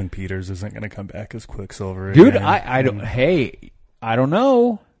means Evan Peters isn't going to come back as Quicksilver Dude, again. I don't. Hey, I don't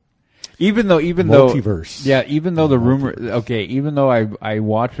know. Even though, Multiverse. yeah. Even though the rumor, okay. Even though I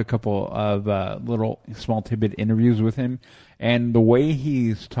watched a couple of little small tidbit interviews with him, and the way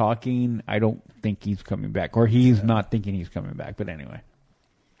he's talking, I don't think he's coming back, or he's not thinking he's coming back. But anyway,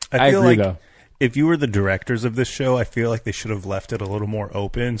 I feel agree, like though. if you were the directors of this show, I feel like they should have left it a little more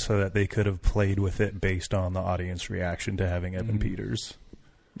open so that they could have played with it based on the audience reaction to having Evan Peters.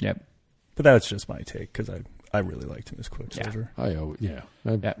 Yep. But that's just my take because I really liked him as Quicksilver. I like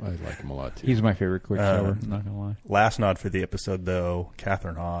him a lot too. He's my favorite Quicksilver. I'm not gonna lie. Last nod for the episode, though,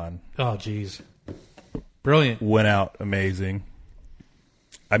 Catherine Hahn Oh, geez. Brilliant. went out amazing.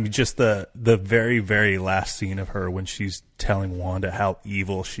 I mean, just the very, very last scene of her when she's telling Wanda how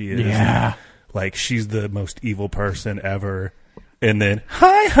evil she is. Yeah. Like, she's the most evil person ever. And then,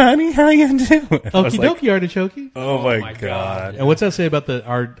 hi, honey, how you doing? Okie dokie, artichoke. Oh, my God. And what's that say about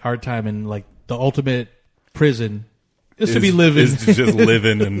our time in, like, the ultimate prison is to be living? Is to just live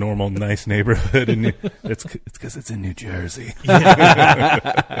in a normal, nice neighborhood. And it's because it's in New Jersey.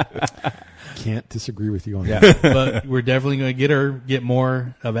 Can't disagree with you on Yeah, that. but we're definitely going to get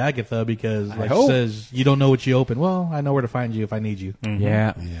more of Agatha because, like she hope. says, you don't know what you open. Well, I know where to find you if I need you.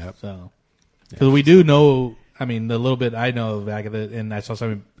 Yeah. Yeah. So, because we do know, I mean, the little bit I know of Agatha, and I saw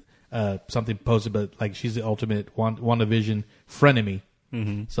something posted, but like she's the ultimate WandaVision frenemy.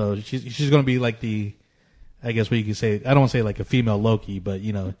 Mm-hmm. So she's going to be like I guess what you could say. I don't want to say like a female Loki, but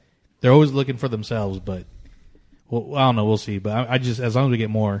they're always looking for themselves. But well, I don't know. We'll see. But I just, as long as we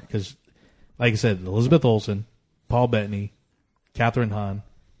get more, because like I said, Elizabeth Olsen, Paul Bettany, Catherine Hahn,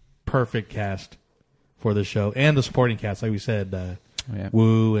 perfect cast for the show, and the supporting cast, like we said,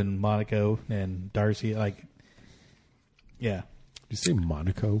 Wu and Monaco and Darcy. Like, yeah, Did you say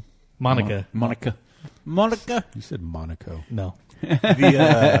Monaco? Monica. Monica. You said Monaco. No.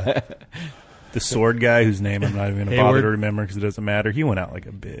 The sword guy, whose name I'm not even going to bother Hayward. to remember because it doesn't matter. He went out like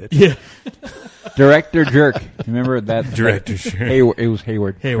a bitch. Yeah. Director Jerk. Remember that? Director Jerk. Hayward, it was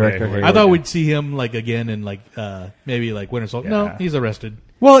Hayward. Hayward. Director Hayward. I thought we'd see him like again in like maybe like Winter Soldier. No, Yeah. he's arrested.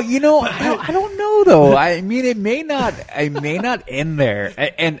 Well, I don't know though. I mean, it may not end there.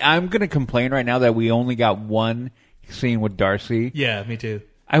 And I'm going to complain right now that we only got one scene with Darcy. Yeah, me too.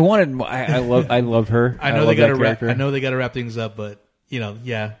 I wanted. I love her. I know love they got to that wrap. character. I know they got to wrap things up, but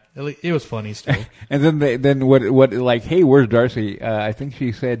yeah, it was funny still. And then what like, hey, where's Darcy? I think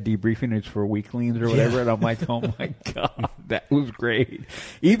she said debriefing is for weaklings or whatever. Yeah. And I'm like, oh my god, that was great.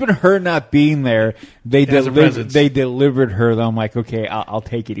 Even her not being there, they Has a presence. delivered her. I'm like, okay, I'll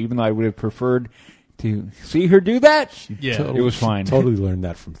take it. Even though I would have preferred to see her do that. Yeah. It was fine. Totally learned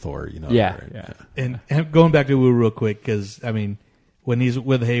that from Thor. Yeah, right? yeah. And going back to Wu real quick, because I mean, when he's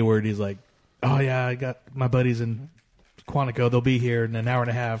with Hayward, he's like, "Oh yeah, I got my buddies in Quantico. They'll be here in an hour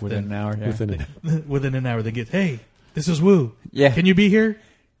and a half." Within an hour. Yeah. Within an hour, they get, "Hey, this is Wu. Yeah. Can you be here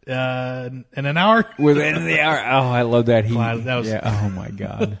in an hour?" Within the hour. Oh, I love that. That was- yeah. Oh my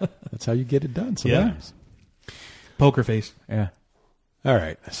god. That's how you get it done Yeah. sometimes. Poker face. Yeah. All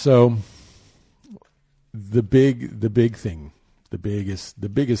right. So the biggest thing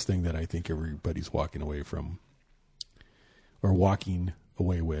that I think everybody's walking away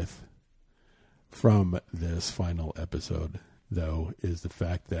with from this final episode, though, is the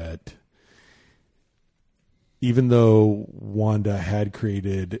fact that even though Wanda had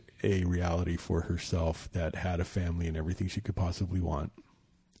created a reality for herself that had a family and everything she could possibly want,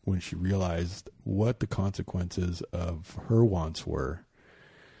 when she realized what the consequences of her wants were,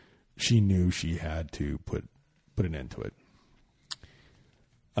 she knew she had to put an end to it.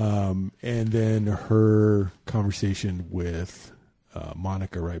 And then her conversation with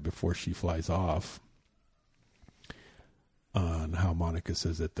Monica right before she flies off, on how Monica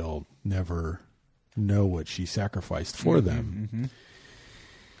says that they'll never know what she sacrificed for them.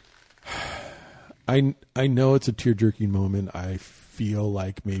 I know it's a tear-jerking moment. I feel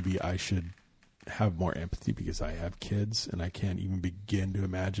like maybe I should have more empathy because I have kids and I can't even begin to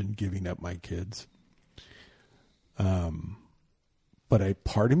imagine giving up my kids. But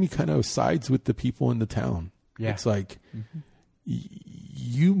part of me kind of sides with the people in the town. Yeah. It's like,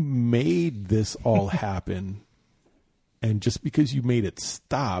 you made this all happen. And just because you made it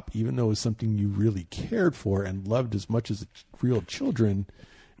stop, even though it was something you really cared for and loved as much as real children,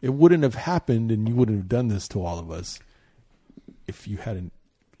 it wouldn't have happened and you wouldn't have done this to all of us if you hadn't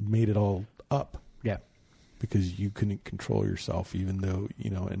made it all up. Yeah. Because you couldn't control yourself, even though,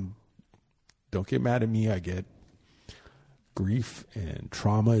 and don't get mad at me. I get grief and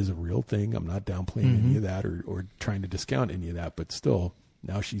trauma is a real thing. I'm not downplaying any of that or trying to discount any of that, but still,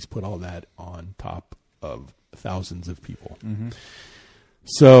 now she's put all that on top of thousands of people.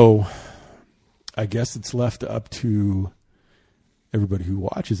 So I guess it's left up to everybody who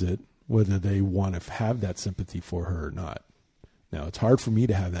watches it whether they want to have that sympathy for her or not. Now, it's hard for me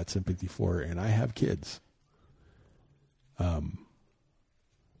to have that sympathy for her, and I have kids.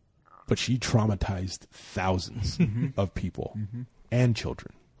 But she traumatized thousands of people and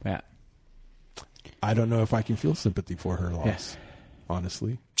children. Yeah. I don't know if I can feel sympathy for her loss,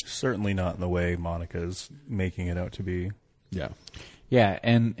 honestly. Certainly not in the way Monica's making it out to be. Yeah. Yeah,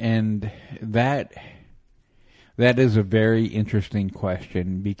 and that is a very interesting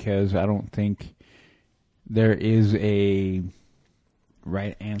question because I don't think there is a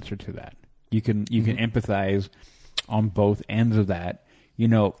right answer to that. You can empathize on both ends of that.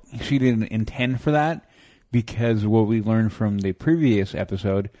 She didn't intend for that because what we learned from the previous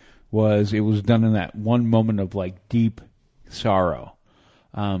episode was it was done in that one moment of like deep sorrow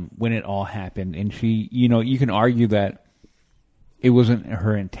when it all happened. And she, you can argue that it wasn't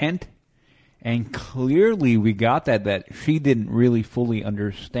her intent. And clearly we got that she didn't really fully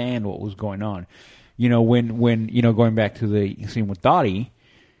understand what was going on. When going back to the scene with Dottie,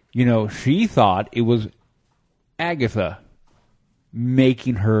 she thought it was Agatha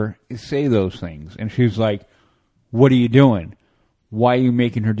making her say those things. And she's like, what are you doing? Why are you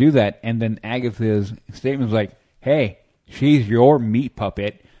making her do that? And then Agatha's statement was like, hey, she's your meat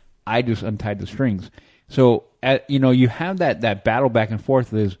puppet. I just untied the strings. So, you have that battle back and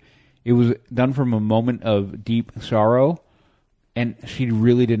forth. It was done from a moment of deep sorrow, and she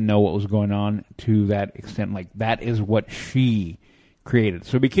really didn't know what was going on to that extent. Like, that is what she created.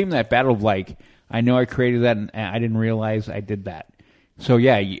 So it became that battle of like, I know I created that, and I didn't realize I did that. So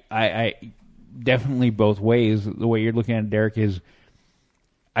yeah, I definitely both ways. The way you're looking at it, Derek, is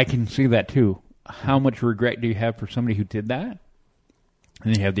I can see that too. How much regret do you have for somebody who did that?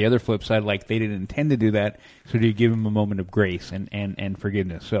 And you have the other flip side, like they didn't intend to do that, so do you give him a moment of grace and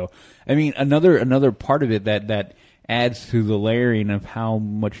forgiveness? So, I mean, another part of it that adds to the layering of how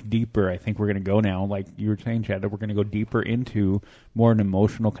much deeper I think we're going to go now. Like you were saying, Chad, that we're going to go deeper into more an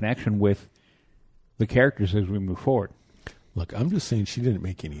emotional connection with the characters as we move forward. Look, I'm just saying she didn't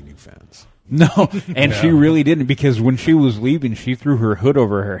make any new fans. No, and she really didn't, because when she was leaving, she threw her hood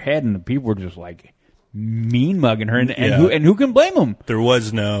over her head, and the people were just like mean mugging her, and who can blame them? There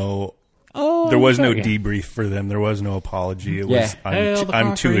was no debrief for them. There was no apology. It was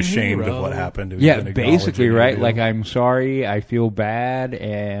I'm too ashamed of what happened. Basically, right? Like, I'm sorry, I feel bad,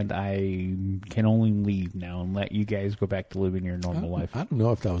 and I can only leave now and let you guys go back to living your normal life. I don't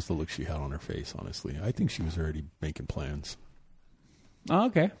know if that was the look she had on her face, honestly. I think she was already making plans. Oh,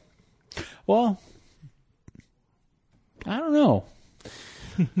 okay. Well, I don't know.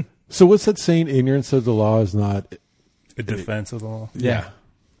 So what's that saying? Ignorance of the law is not a defense of the law. Yeah.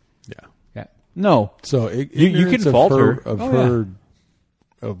 No. So you can fault her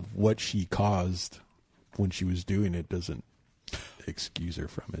of what she caused when she was doing it doesn't excuse her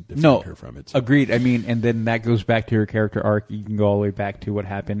from it, defend her from it. So. Agreed. I mean, and then that goes back to her character arc. You can go all the way back to what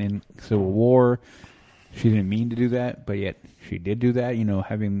happened in Civil War. She didn't mean to do that, but yet she did do that. You know,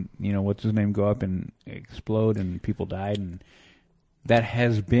 having, what's his name go up and explode and people died, and that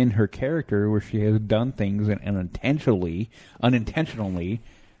has been her character, where she has done things and unintentionally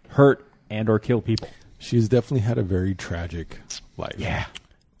hurt and or kill people. She's definitely had a very tragic life. Yeah.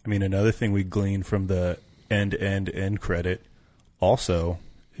 I mean, another thing we gleaned from the end credit also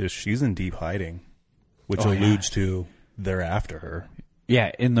is she's in deep hiding, which alludes to they're after her.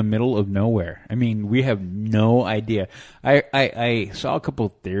 Yeah, in the middle of nowhere. I mean, we have no idea. I saw a couple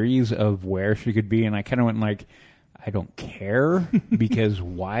of theories of where she could be, and I kind of went like, I don't care, because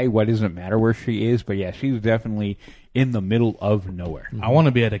why? Why does it matter where she is? But yeah, she's definitely in the middle of nowhere. I want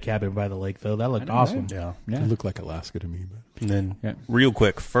to be at a cabin by the lake, though. That looked awesome. Right? Yeah. It looked like Alaska to me. But. And then, real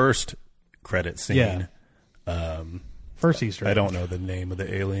quick, first credit scene. Yeah. First Easter egg. I don't know the name of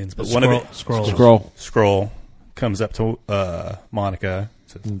the aliens, but one of it, Skrull comes up to Monica.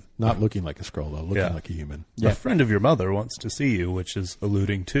 Says, not looking like a Skrull, though. Looking like a human. A friend of your mother wants to see you, which is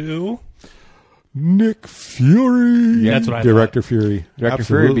alluding to Nick Fury. Yeah, that's what I Director thought. Fury. Director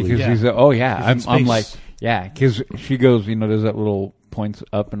Fury, because he's I'm like, because she goes, does that little points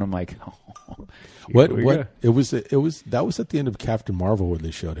up, and I'm like, what it was that was at the end of Captain Marvel where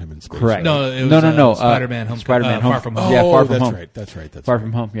they showed him in space. Correct. No, it was no. Spider-Man Far From Home. Yeah, Far From that's Home. Right. That's right. Far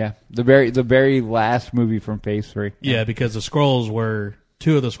From Home. Yeah, the very last movie from Phase 3. Yeah, because the Skrulls were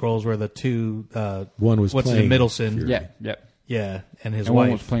two of the Skrulls were the two. One was what's his Middleton. Fury. Yeah, and his and wife.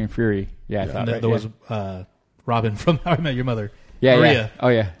 one was playing Fury. Yeah, and there was Robin from How I Met Your Mother. Yeah, Maria. Yeah. Oh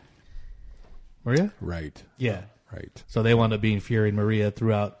yeah, Maria. Right. Yeah. Right. So they wound up being Fury and Maria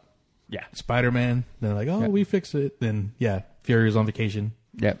throughout. Yeah. Spider-Man. They're like, we fixed it. Then Fury was on vacation.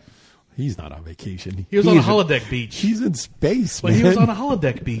 Yep. He's not on vacation. He was on a holodeck beach. He's in space, but he was on a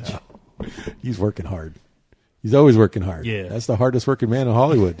holodeck beach. He's working hard. He's always working hard. Yeah. That's the hardest working man in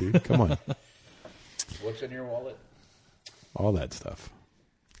Hollywood, dude. Come on. What's in your wallet? All that stuff.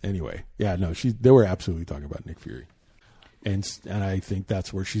 Anyway, they were absolutely talking about Nick Fury. And I think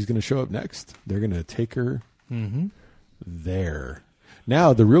that's where she's going to show up next. They're going to take her there.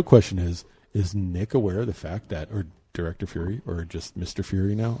 Now, the real question is Nick aware of the fact that, or Director Fury, or just Mr.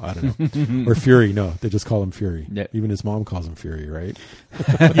 Fury now? I don't know. Or Fury, no. They just call him Fury. Yep. Even his mom calls him Fury, right?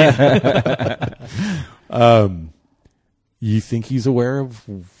 You think he's aware of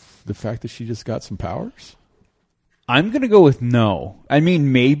the fact that she just got some powers? I'm going to go with no. I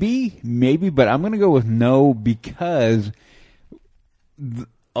mean, maybe, but I'm going to go with no, because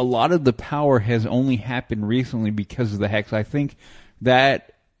a lot of the power has only happened recently because of the Hex. I think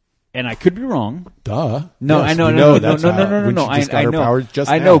that, and I could be wrong. Duh. No, yes, I know, no. I know. Powers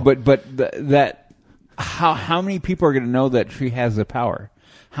just I now. know, but that how many people are going to know that she has the power?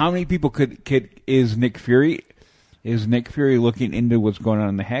 How many people is Nick Fury looking into what's going on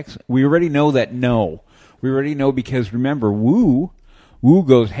in the Hex? We already know that. No. We already know, because remember, Wu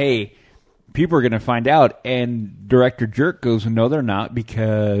goes, hey, people are going to find out, and Director Jerk goes, no, they're not,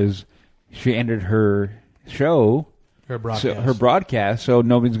 because she ended her show, her broadcast, so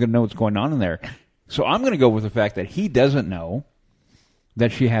nobody's going to know what's going on in there. So I'm going to go with the fact that he doesn't know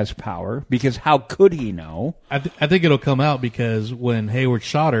that she has power, because how could he know? I think it'll come out, because when Hayward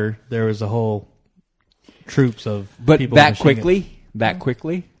shot her, there was a whole troops of people. But that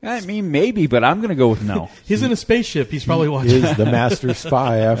quickly? I mean, maybe, but I'm going to go with no. He's in a spaceship. He's probably watching. He's the master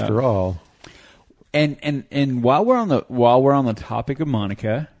spy after all. And while we're on the topic of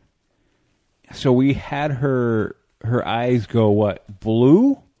Monica, so we had her her eyes go what?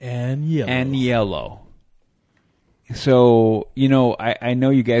 Blue And yellow. and yellow. So, I know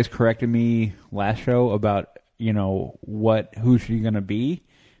you guys corrected me last show about, who she's going to be,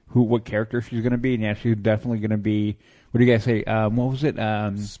 what character she's going to be. And yeah, she's definitely going to be, what do you guys say? What was it?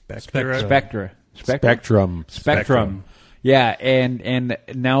 Spectrum. Yeah, and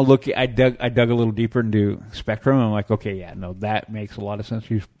now look, I dug a little deeper into Spectrum. I'm like, okay, yeah, no, that makes a lot of sense.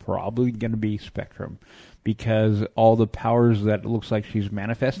 She's probably going to be Spectrum because all the powers that it looks like she's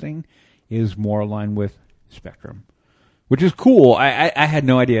manifesting is more aligned with Spectrum, which is cool. I had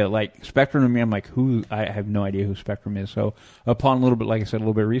no idea. Like Spectrum to me, I'm like, I have no idea who Spectrum is. So upon a little bit, like I said, a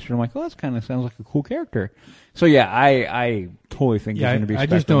little bit of research, I'm like, oh, that kind of sounds like a cool character. So yeah, I totally think it's going to be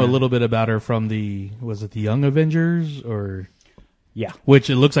Spectrum. I just know a little bit about her from was it the Young Avengers or? Yeah. Which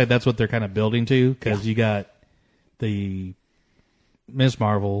it looks like that's what they're kind of building to because you got the Miss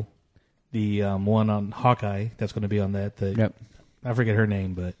Marvel, the one on Hawkeye that's going to be on that. Yep. I forget her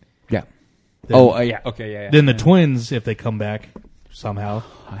name, but. Yeah. Then, yeah. Okay, yeah. Then the twins, if they come back somehow.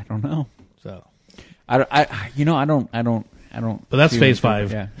 I don't know. So. I don't. But that's phase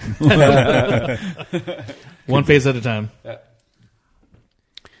 5. Yeah. One phase at a time.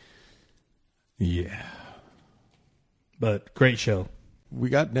 Yeah. But great show. We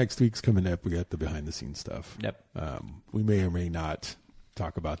got next week's coming up. We got the behind the scenes stuff. Yep. We may or may not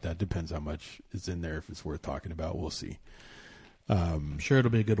talk about that. Depends how much is in there. If it's worth talking about, we'll see. I'm sure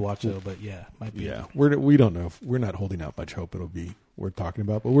it'll be a good watch though. But yeah, might be. Yeah, we don't know. We're not holding out much hope it'll be worth talking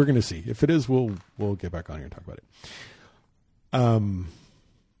about, but we're going to see. If it is, we'll get back on here and talk about it.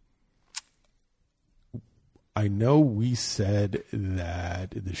 I know we said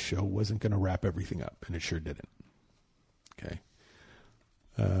that the show wasn't going to wrap everything up, and it sure didn't. Okay.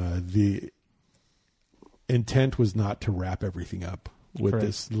 The intent was not to wrap everything up with Correct.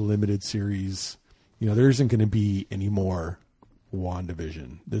 this limited series. There isn't going to be any more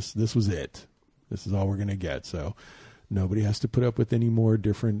WandaVision. This was it. This is all we're going to get. So nobody has to put up with any more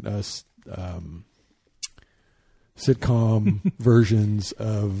different sitcom versions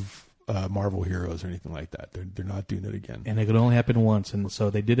of Marvel heroes or anything like that. They're not doing it again. And it could only happen once, and so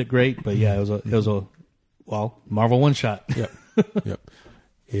they did it great. But yeah, it was a Marvel one shot. Yep. Yep.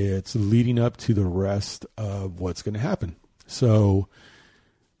 It's leading up to the rest of what's going to happen. So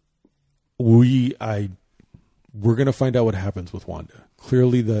we're going to find out what happens with Wanda.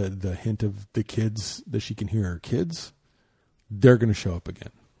 Clearly the hint of the kids that she can hear her kids, they're going to show up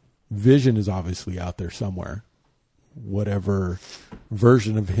again. Vision is obviously out there somewhere. Whatever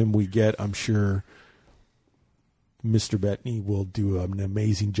version of him we get, I'm sure Mr. Bettany will do an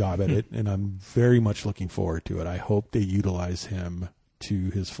amazing job at it, and I'm very much looking forward to it. I hope they utilize him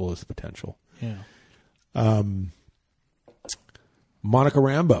to his fullest potential. Yeah. Monica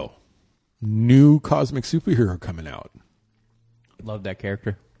Rambeau, new cosmic superhero coming out. Love that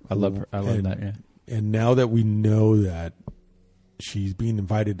character. I love her. I love that. Yeah. And now that we know that she's being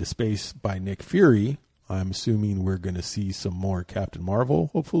invited to space by Nick Fury, I'm assuming we're going to see some more Captain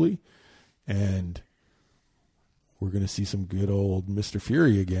Marvel, hopefully, and we're going to see some good old Mr.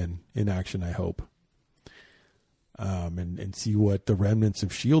 Fury again in action, I hope. And see what the remnants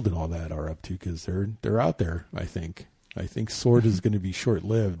of S.H.I.E.L.D. and all that are up to, because they're out there, I think. I think S.W.O.R.D. is going to be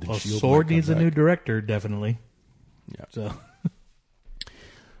short-lived. Well, S.H.I.E.L.D. S.W.O.R.D. needs might a come new back. director, definitely. Yeah. So,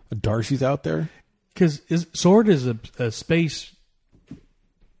 Darcy's out there? because S.W.O.R.D. is a space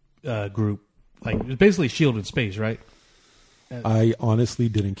group. Like, it's basically S.H.I.E.L.D. in space, right? I honestly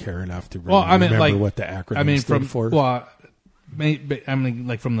didn't care enough to really remember what the acronym stood for. Well, I mean,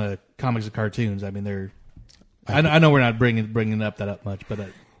 like from the comics and cartoons. I mean, they're. I know we're not bringing up that mupt, but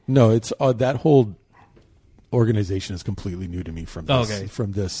no, it's that whole organization is completely new to me from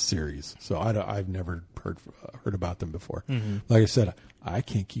this series. So I've never heard about them before. Mm-hmm. Like I said, I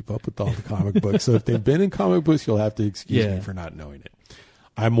can't keep up with all the comic books. So if they've been in comic books, you'll have to excuse me for not knowing it.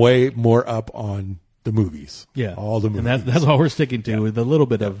 I'm way more up on the movies. Yeah, all the movies. And that's all we're sticking to with a little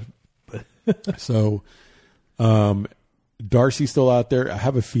bit of. So, Darcy's still out there. I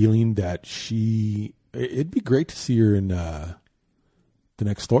have a feeling that it'd be great to see her in the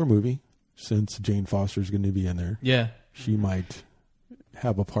next Thor movie, since Jane Foster's going to be in there. Yeah, she might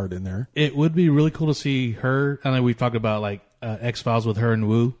have a part in there. It would be really cool to see her. I know we've talked about like X-Files with her and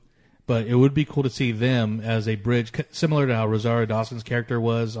Wu, but it would be cool to see them as a bridge, similar to how Rosario Dawson's character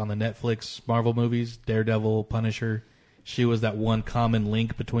was on the Netflix Marvel movies, Daredevil, Punisher. She was that one common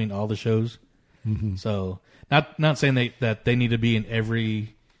link between all the shows. Mm-hmm. So, not saying that they need to be in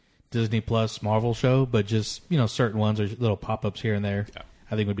every Disney Plus Marvel show, but just certain ones or little pop-ups here and there. Yeah.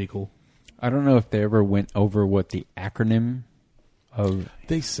 I think would be cool. I don't know if they ever went over what the acronym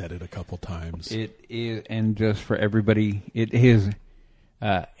They said it a couple times. It is, and just for everybody, it is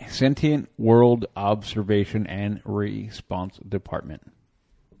Sentient World Observation and Response Department.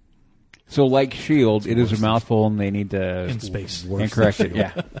 So, like S.H.I.E.L.D., it is a mouthful, and they need to In space. and correct it.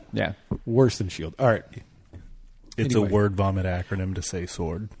 Yeah. Worse than S.H.I.E.L.D. All right. It's Anyway. a word vomit acronym to say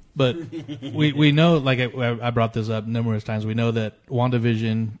sword. But we know, like I brought this up numerous times, we know that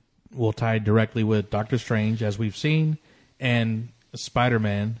WandaVision will tie directly with Doctor Strange, as we've seen, and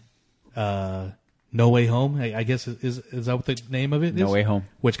Spider-Man, No Way Home, I guess, is that what the name of it is? No Way Home.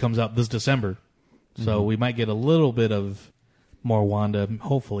 Which comes out this December. So we might get a little bit of more Wanda,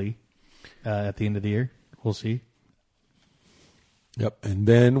 hopefully, at the end of the year. We'll see. Yep. And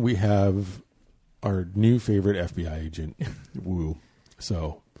then we have our new favorite FBI agent, Wu.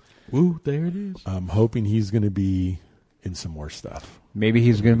 So Woo, there it is. I'm hoping he's going to be in some more stuff. Maybe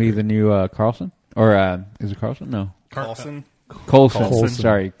he's going to be the new Carlson? Or is it Carlson? No. Carlson? Colson. Coulson.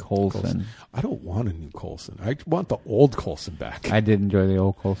 Sorry, Colson. I don't want a new Coulson. I want the old Coulson back. I did enjoy the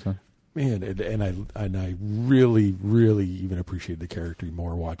old Colson. Man, and I really, really even appreciate the character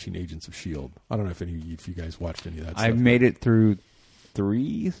more watching Agents of S.H.I.E.L.D. I don't know if you guys watched any of that stuff. I've made it through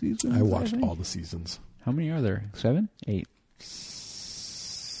 3 seasons. I watched think. all the seasons. How many are there? 7? 8?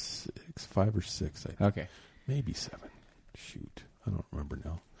 6, 5 or 6, I think. Okay. Maybe 7. Shoot. I don't remember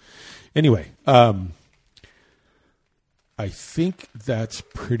now. Anyway, I think that's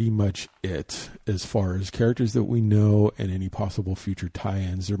pretty much it as far as characters that we know and any possible future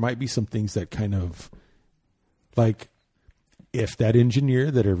tie-ins. There might be some things that kind of, like, if that engineer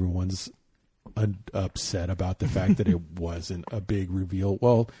that everyone's upset about the fact that it wasn't a big reveal,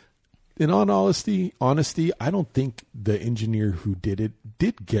 well, in all honesty, I don't think the engineer who did it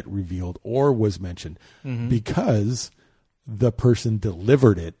did get revealed or was mentioned because the person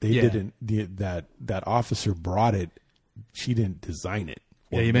delivered it. They didn't. That officer brought it. She didn't design it.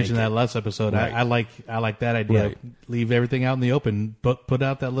 Yeah, you mentioned that last episode. Right. I like that idea. Right. Leave everything out in the open, but put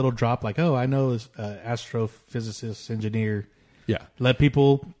out that little drop like, oh, I know this astrophysicist, engineer. Yeah. Let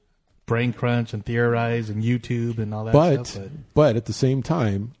people brain crunch and theorize and YouTube and all that stuff. But at the same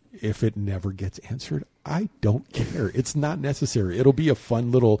time, if it never gets answered, I don't care. It's not necessary. It'll be a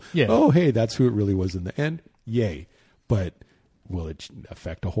fun little, oh, hey, that's who it really was in the end. Yay. But will it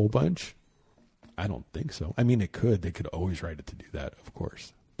affect a whole bunch? I don't think so. I mean, it could. They could always write it to do that, of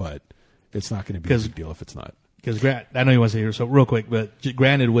course. But it's not going to be a big deal if it's not. Because I know you want to say here, so real quick, but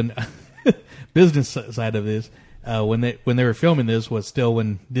granted, when business side of this, when they were filming this was still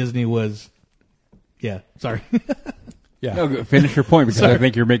when Disney was, sorry. Yeah. No, finish your point because I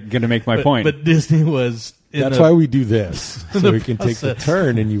think you're going to make my point. But Disney was. That's why we do this, so we can take the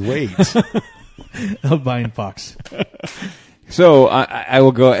turn and you wait. Of buying Fox. So I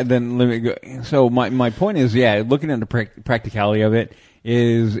will go and then let me go. So my point is, looking at the practicality of it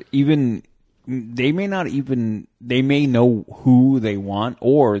is even they may know who they want,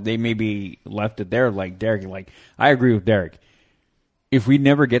 or they may be left it there like Derek. Like I agree with Derek. If we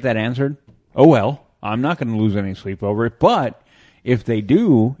never get that answered, oh well, I'm not going to lose any sleep over it. But if they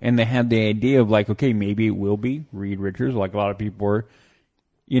do, and they have the idea of like, okay, maybe it will be Reed Richards, like a lot of people were,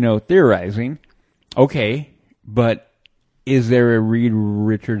 theorizing. Okay, but is there a Reed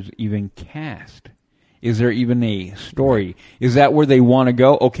Richards even cast? Is there even a story? Is that where they want to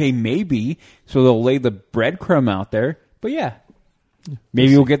go? Okay, maybe. So they'll lay the breadcrumb out there. But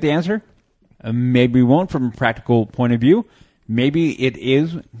maybe we'll get the answer. Maybe we won't from a practical point of view. Maybe it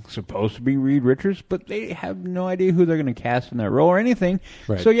is supposed to be Reed Richards, but they have no idea who they're going to cast in that role or anything.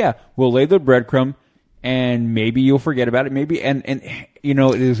 Right. So we'll lay the breadcrumb, and maybe you'll forget about it. Maybe and it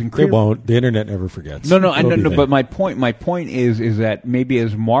is They incredible. won't. The internet never forgets. No. It'll be there. But my point is that maybe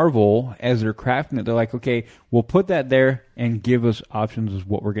as Marvel, as they're crafting it, they're like, okay, we'll put that there and give us options as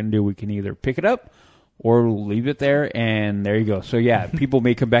what we're going to do. We can either pick it up or leave it there, and there you go. So people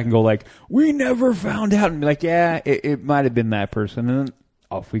may come back and go like, we never found out, and be like, it might have been that person, and then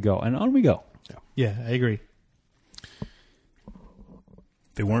off we go, and on we go. Yeah, I agree.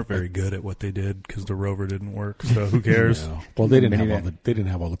 They weren't very good at what they did because the rover didn't work. So who cares? No. Well, they didn't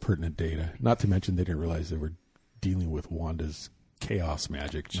have all the pertinent data. Not to mention, they didn't realize they were dealing with Wanda's chaos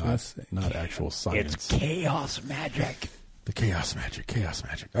magic, not actual science. It's chaos magic. The chaos magic.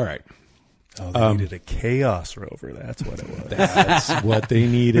 All right. Oh, they needed a chaos rover. That's what it was. That's what they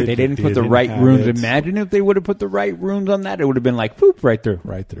needed. They didn't put the right have runes. it. Imagine if they would have put the right runes on that. It would have been like, poop, right through.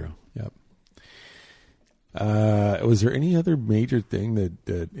 Right through. Yep. Was there any other major thing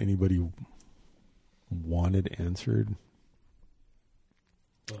that anybody wanted answered?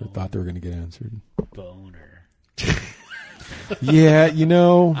 Or thought they were going to get answered? Boner. Yeah, you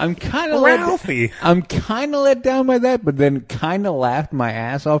know, I'm kind of Ralphie. let down by that, but then kind of laughed my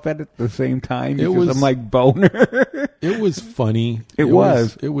ass off at it at the same time because was- I'm like boner. it was funny. It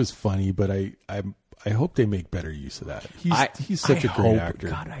was. It was funny, but I hope they make better use of that. He's such a great actor.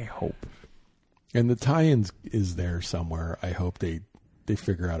 God, I hope. And the tie-ins is there somewhere. I hope they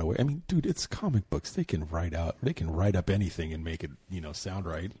figure out a way. I mean, dude, it's comic books. They can write up anything and make it, sound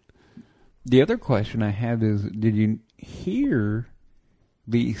right. The other question I have is, did you hear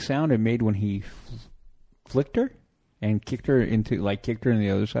the sound it made when he flicked her and kicked her in the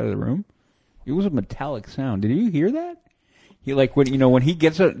other side of the room? It was a metallic sound. Did you hear that? He when he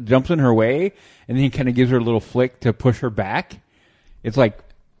jumps in her way and then he kind of gives her a little flick to push her back. It's like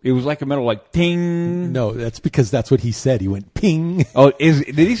it was like a metal ting. No, that's because that's what he said. He went ping. Oh,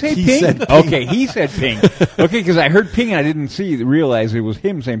 did he say He ping? said ping. Okay, he said ping. Okay, because I heard ping and I didn't realize it was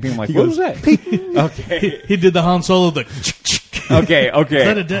him saying ping. I'm like, what was that? Ping. Okay. He did the Han Solo, the... Okay. Is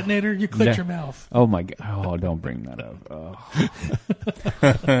that a detonator? You clicked your mouth. Oh my god! Oh, don't bring that up.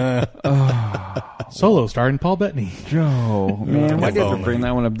 Solo starring Paul Bettany. Joe, man, why If did you only. bring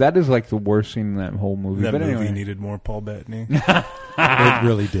that one up? That is like the worst scene in that whole movie. That but movie anyway, needed more Paul Bettany. It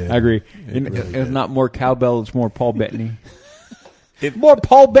really did. I agree. It really It's did. not more cowbell; it's more Paul Bettany. If- More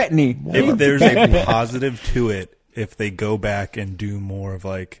Paul Bettany. If there's a positive to it, if they go back and do more of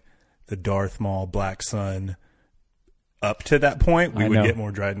like the Darth Maul Black Sun up to that point, we I would know. get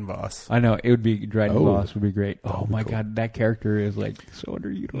more Dryden Voss. I know it would be Dryden Oh. Voss would be great. Oh would be my cool. god, that character is like so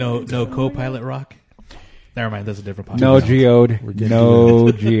underutilized. No co-pilot rock? Never mind, that's a different podcast. No geode. We're getting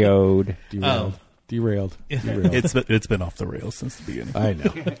No geode. Derailed. Oh. Derailed. It's been off the rails since the beginning. I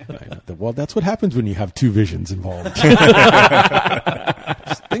know. Well, that's what happens when you have two visions involved.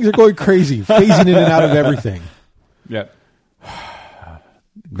 Things are going crazy, phasing in and out of everything. Yep.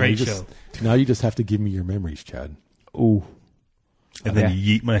 Great Now you show. Now you just have to give me your memories, Chad. Ooh. And then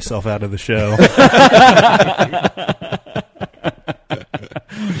yeet myself out of the show.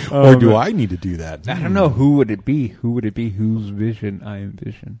 Or do I need to do that? I don't know. Who would it be? Who would it be? Whose vision I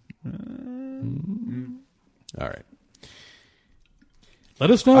envision? All right.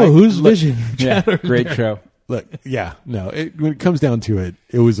 Let us know whose vision. Yeah, great show. Look, yeah, no. When it comes down to it,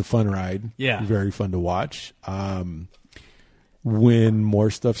 it was a fun ride. Yeah. Very fun to watch. When more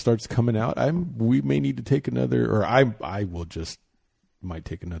stuff starts coming out, we may need to take another, or I will just might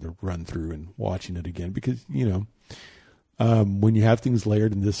take another run through and watching it again because when you have things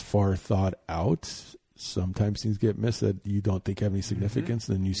layered and this far thought out, sometimes things get missed that you don't think have any significance.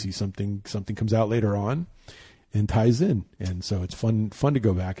 Then you see something comes out later on and ties in, and so it's fun to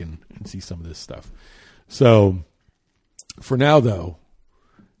go back and see some of this stuff. So for now, though,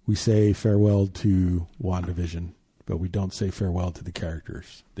 we say farewell to WandaVision, but we don't say farewell to the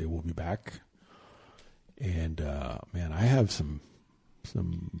characters. They will be back, and man, I have some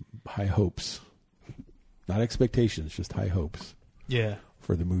high hopes, not expectations, just high hopes Yeah.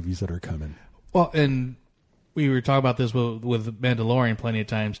 for the movies that are coming. Well, and we were talking about this with Mandalorian plenty of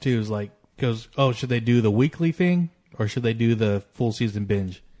times too. Is like, goes, oh, should they do the weekly thing or should they do the full season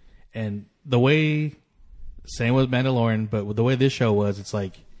binge? And the way, same with Mandalorian, but with the way this show was, it's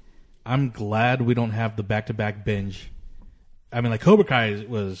like, I'm glad we don't have the back-to-back binge. I mean, like Cobra Kai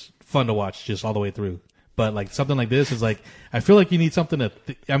was fun to watch just all the way through, but like something like this is like, I feel like you need something to.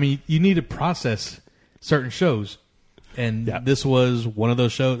 You need to process certain shows, and this was one of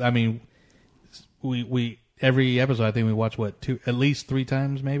those shows. I mean, we every episode I think we watch at least 3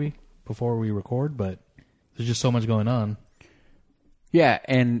 times maybe before we record, but there's just so much going on. Yeah,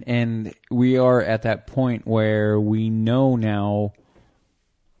 and we are at that point where we know now,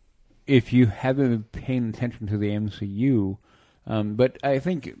 if you haven't been paying attention to the MCU, but I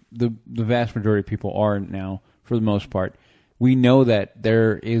think the vast majority of people are now, for the most part, we know that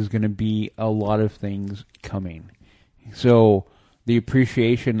there is going to be a lot of things coming. So the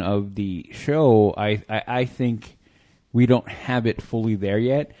appreciation of the show, I think we don't have it fully there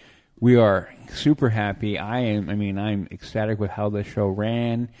yet. We are super happy. I'm ecstatic with how the show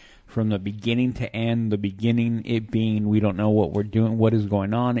ran from the beginning to end. The beginning, it being we don't know what we're doing, what is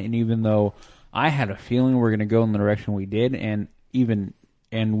going on, and even though I had a feeling we're going to go in the direction we did, and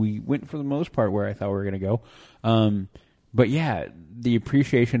we went for the most part where I thought we were going to go. But yeah, the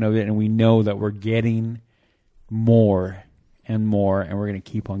appreciation of it, and we know that we're getting more and more, and we're going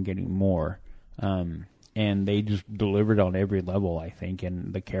to keep on getting more. And they just delivered on every level, I think.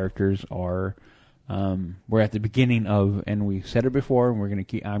 And the characters are, we're at the beginning of, and we said it before, and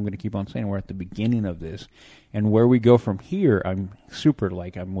I'm going to keep on saying we're at the beginning of this. And where we go from here, I'm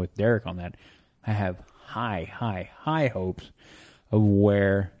with Derek on that. I have high hopes of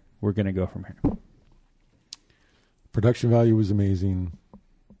where we're going to go from here. Production value was amazing.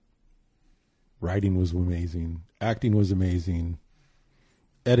 Writing was amazing. Acting was amazing.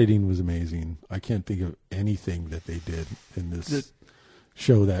 Editing was amazing. I can't think of anything that they did in this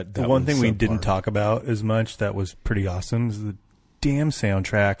show that The one was thing we subpar. didn't talk about as much that was pretty awesome is the damn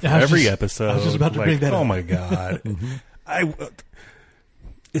soundtrack for every episode. I was just about to bring that Oh up. my god,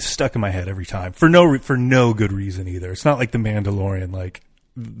 it's stuck in my head every time for no good reason either. It's not like The Mandalorian. Like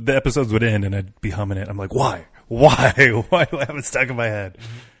the episodes would end and I'd be humming it. I'm like, why do I have it stuck in my head?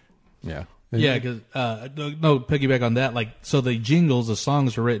 Yeah. Yeah, because no piggyback on that. Like, so the jingles, the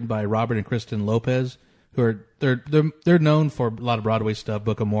songs were written by Robert and Kristen Lopez, who are they're known for a lot of Broadway stuff,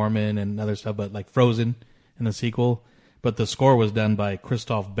 Book of Mormon and other stuff, but like Frozen and the sequel. But the score was done by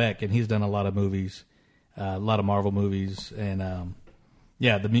Christoph Beck, and he's done a lot of movies, a lot of Marvel movies, and I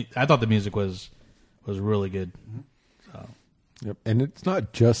thought the music was really good. So. Yep. And it's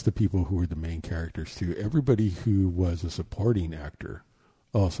not just the people who were the main characters too. Everybody who was a supporting actor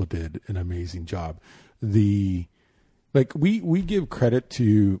also did an amazing job. We give credit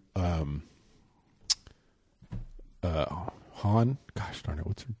to Han. Gosh darn it,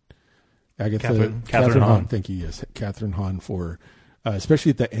 what's her? Catherine Hahn. Hahn. Thank you. Yes, Catherine Hahn for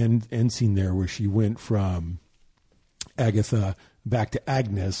especially at the end scene there where she went from Agatha back to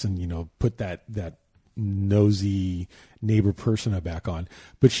Agnes and put that nosy neighbor persona back on,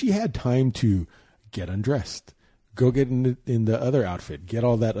 but she had time to get undressed, go get in the other outfit, get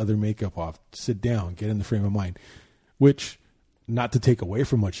all that other makeup off, sit down, get in the frame of mind, which, not to take away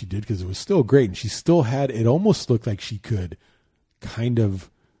from what she did because it was still great, and she still had, it almost looked like she could kind of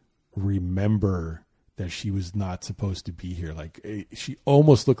remember that she was not supposed to be here. Like she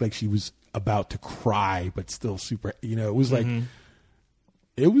almost looked like she was about to cry, but still super, it was like,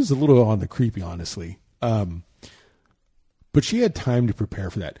 it was a little on the creepy, honestly. But she had time to prepare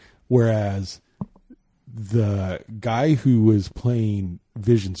for that. Whereas the guy who was playing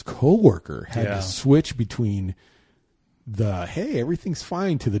Vision's coworker had to switch between the, hey, everything's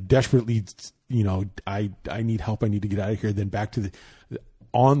fine, to the desperately, I need help, I need to get out of here. Then back to the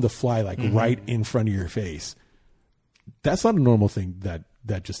on the fly, like right in front of your face. That's not a normal thing that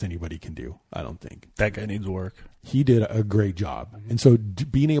just anybody can do, I don't think. That guy needs work. He did a great job. And so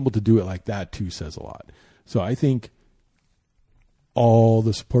being able to do it like that too says a lot. So I think all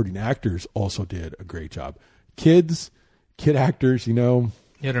the supporting actors also did a great job. Kid actors, hit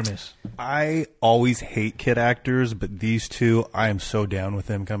or miss. I always hate kid actors, but these two, I am so down with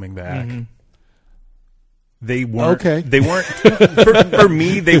them coming back. They weren't. Okay. They weren't for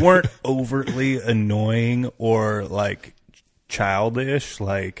me. They weren't overtly annoying or like childish.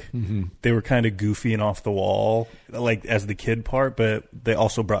 Like they were kind of goofy and off the wall, like as the kid part. But they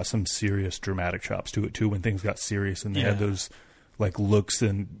also brought some serious dramatic chops to it too. When things got serious and they had those like looks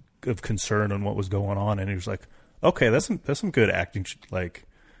and of concern on what was going on, and it was like, okay, that's some good acting. Like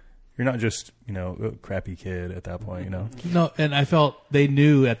you're not just a crappy kid at that point. No, and I felt they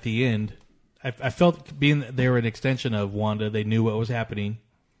knew at the end. I felt being they were an extension of Wanda, they knew what was happening,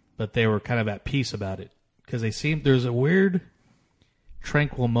 but they were kind of at peace about it because there's a weird,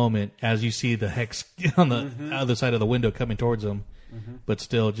 tranquil moment as you see the hex on the other side of the window coming towards them, but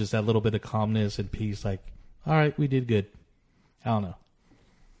still just that little bit of calmness and peace. Like, all right, we did good. I don't know,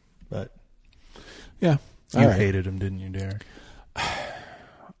 but yeah, you hated him, didn't you, Derek?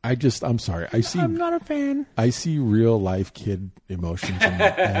 I'm sorry. I'm not a fan. I see real life kid emotions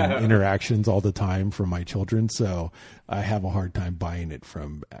and interactions all the time from my children, so I have a hard time buying it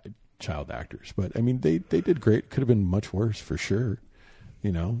from child actors. But I mean, they did great. Could have been much worse for sure.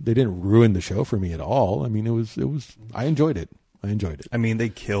 They didn't ruin the show for me at all. I mean, it was. I enjoyed it. I mean, they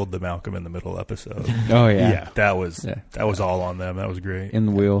killed the Malcolm in the Middle episode. Oh yeah, that was all on them. That was great. In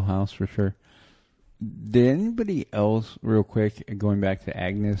the wheelhouse for sure. Did anybody else, real quick, going back to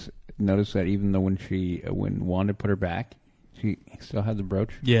Agnes, notice that even though when Wanda put her back, she still had the brooch?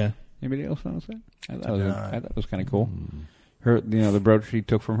 Yeah. Anybody else notice that? I thought it was kind of cool. Her, the brooch she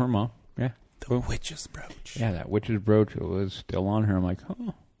took from her mom. Yeah. The witch's brooch. Yeah, that witch's brooch was still on her. I'm like,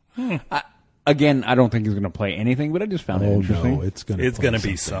 Again, I don't think he's going to play anything, but I just found it interesting. No, it's going to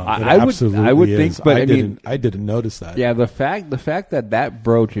be some. I would think, but I didn't notice that. Yeah, the fact that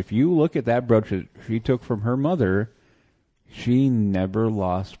brooch, if you look at that brooch that she took from her mother, she never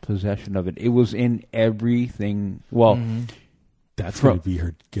lost possession of it. It was in everything. Well, that's going to be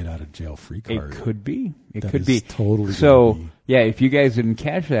her get out of jail free card. It could be. It that could be totally. So yeah, if you guys didn't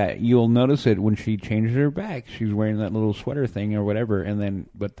catch that, you'll notice it when she changes her back. She's wearing that little sweater thing or whatever,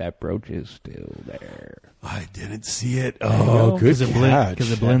 but that brooch is still there. I didn't see it. Oh, good catch.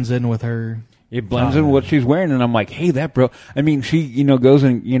 Because it blends in with her. It blends in what she's wearing, and I'm like, hey, that bro. I mean, she, goes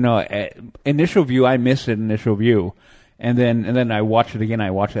and, initial view, I missed it, initial view. And then I watched it again.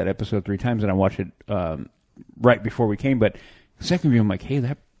 I watched that episode 3 times, and I watched it right before we came. But second view, I'm like, hey,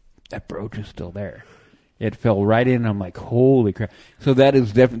 that brooch is still there. It fell right in. I'm like, holy crap! So that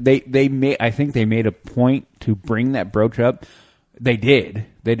is definitely I think they made a point to bring that brooch up. They did.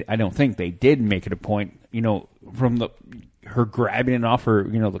 I don't think they did make it a point. From her grabbing it off her,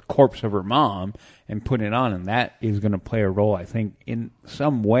 the corpse of her mom and putting it on, and that is going to play a role, I think, in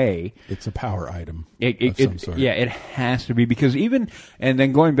some way. It's a power item of some sort. Yeah, it has to be, because and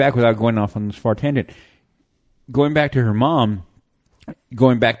then going back, without going off on this far tangent, going back to her mom,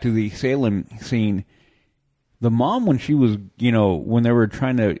 going back to the Salem scene, the mom, when she was, when they were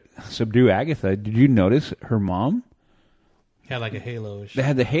trying to subdue Agatha, did you notice her mom? Had like a halo. They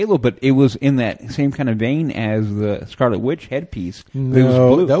had the halo, but it was in that same kind of vein as the Scarlet Witch headpiece. No, it was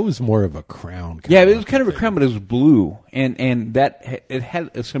blue. That was more of a crown. Yeah, it was kind of a crown, but it was blue, and that it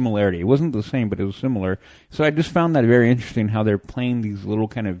had a similarity. It wasn't the same, but it was similar. So I just found that very interesting, how they're playing these little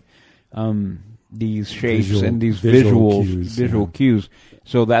kind of these shapes and these visual cues.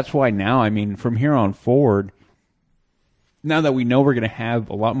 So that's why now, I mean, from here on forward, now that we know we're going to have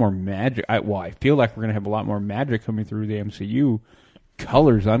a lot more magic, I feel like we're going to have a lot more magic coming through the MCU.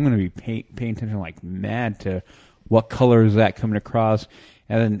 Colors, I'm going to be paying attention like mad to what color is that coming across,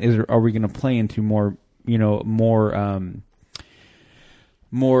 and then are we going to play into more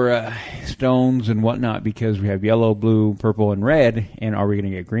stones and whatnot, because we have yellow, blue, purple, and red, and are we going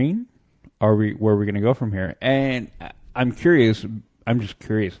to get green? Where are we going to go from here? And I'm curious. I'm just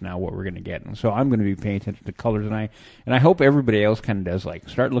curious now what we're going to get, and so I'm going to be paying attention to colors, and I hope everybody else kind of does, like,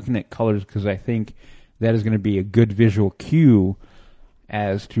 start looking at colors, because I think that is going to be a good visual cue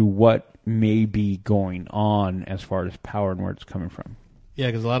as to what may be going on as far as power and where it's coming from. Yeah,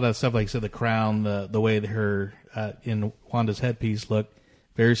 because a lot of that stuff, like you said, the crown, the way that her in Wanda's headpiece looked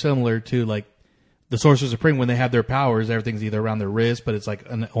very similar to like the Sorcerer Supreme when they have their powers. Everything's either around their wrist, but it's like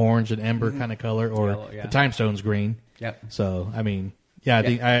an orange and ember kind of color, or yellow, yeah. The Time Stone's green. Yep. So, I mean, yeah, I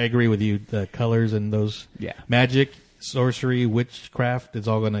think I agree with you. The colors and those magic, sorcery, witchcraft, it's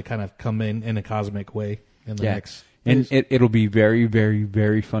all going to kind of come in a cosmic way in the next. And it'll be very, very,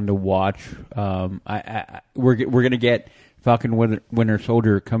 very fun to watch. We're going to get Falcon Winter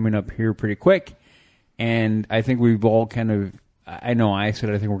Soldier coming up here pretty quick, and I think we've all kind of. I know I said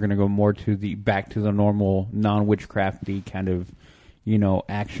I think we're going to go more to back to the normal non-witchcrafty kind of,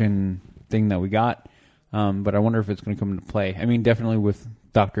 action thing that we got. But I wonder if it's going to come into play. I mean, definitely with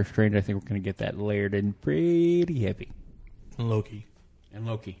Doctor Strange, I think we're going to get that layered in pretty heavy. And Loki,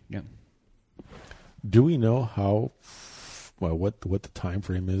 yeah. Do we know what the time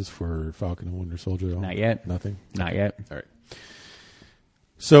frame is for Falcon and Winter Soldier? Not yet. Nothing? Not yet. All right.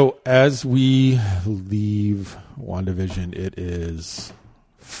 So as we leave WandaVision, it is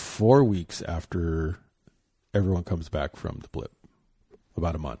 4 weeks after everyone comes back from the blip.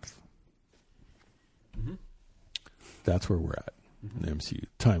 About a month. Mm-hmm. That's where we're at in the MCU,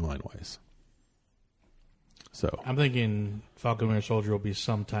 timeline-wise. So I'm thinking Falcon Winter Soldier will be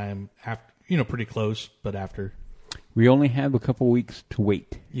sometime after, pretty close, but after. We only have a couple weeks to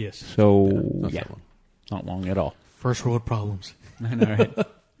wait. Yes. So, not long at all. First world problems. I know, right?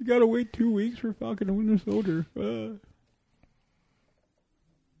 You gotta wait 2 weeks for Falcon and Winter Soldier. Do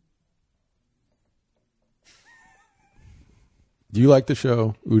you like the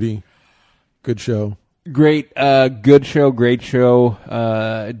show, Udi? Good show. Great, good show, great show.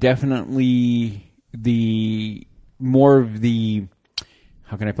 Definitely more of the,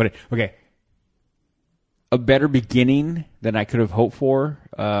 how can I put it? Okay. A better beginning than I could have hoped for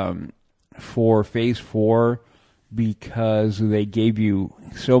Phase 4, because they gave you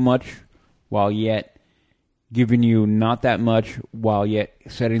so much while yet giving you not that much, while yet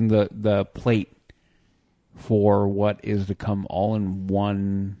setting the plate for what is to come all in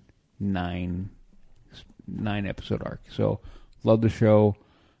one 9 episode arc. So love the show.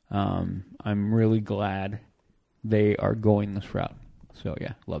 I'm really glad they are going this route. So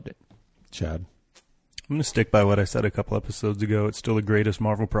yeah, loved it. Chad? I'm going to stick by what I said a couple episodes ago. It's still the greatest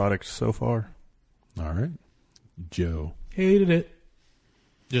Marvel product so far. All right. Joe? Hated it.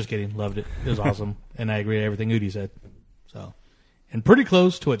 Just kidding. Loved it. It was awesome. And I agree with everything Udi said. So, and pretty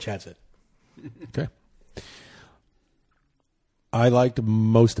close to what Chad said. Okay. I liked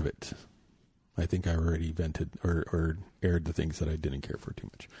most of it. I think I already vented or aired the things that I didn't care for too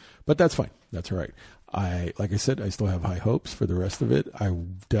much. But that's fine. That's all right. Like I said, I still have high hopes for the rest of it. I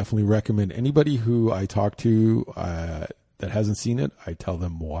definitely recommend anybody who I talk to that hasn't seen it, I tell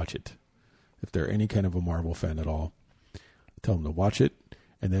them watch it. If they're any kind of a Marvel fan at all, tell them to watch it.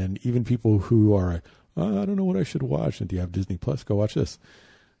 And then even people who are, I don't know what I should watch. And do you have Disney Plus? Go watch this.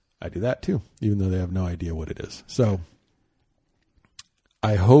 I do that too, even though they have no idea what it is. So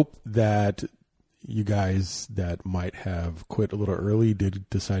I hope that you guys that might have quit a little early did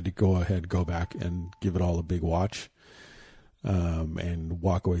decide to go back and give it all a big watch, and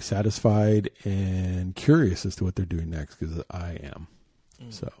walk away satisfied and curious as to what they're doing next, because I am.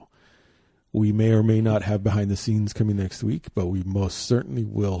 So we may or may not have behind the scenes coming next week, but we most certainly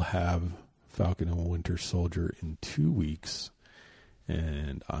will have Falcon and Winter Soldier in 2 weeks.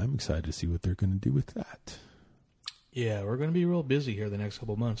 And I'm excited to see what they're going to do with that. Yeah, we're going to be real busy here the next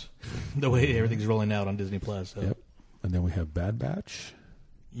couple months. The way everything's rolling out on Disney Plus. So. Yep. And then we have Bad Batch.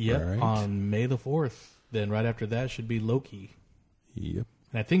 Yep, right. On May the 4th. Then right after that should be Loki. Yep.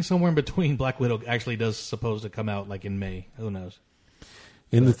 And I think somewhere in between, Black Widow actually does supposed to come out like in May. Who knows?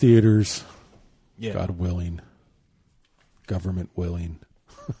 In the theaters. Yeah. God willing. Government willing.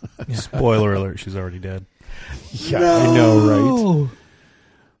 Spoiler alert, she's already dead. Yeah, no. I know,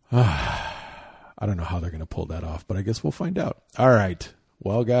 right? I don't know how they're going to pull that off, but I guess we'll find out. All right.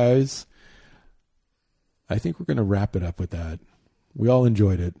 Well, guys, I think we're going to wrap it up with that. We all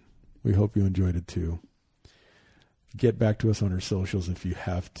enjoyed it. We hope you enjoyed it too. Get back to us on our socials if you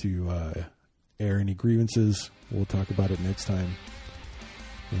have to air any grievances. We'll talk about it next time.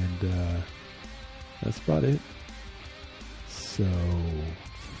 And that's about it. So,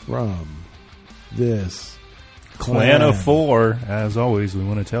 from this Clan of 4, as always, we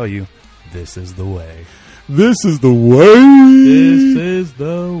want to tell you, this is the way. This is the way. This is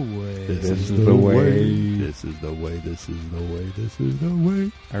the way. This is the way. This is the way. This is the way. This is the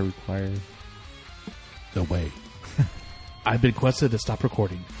way. I require the way. I've been requested to stop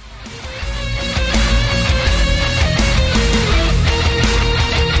recording.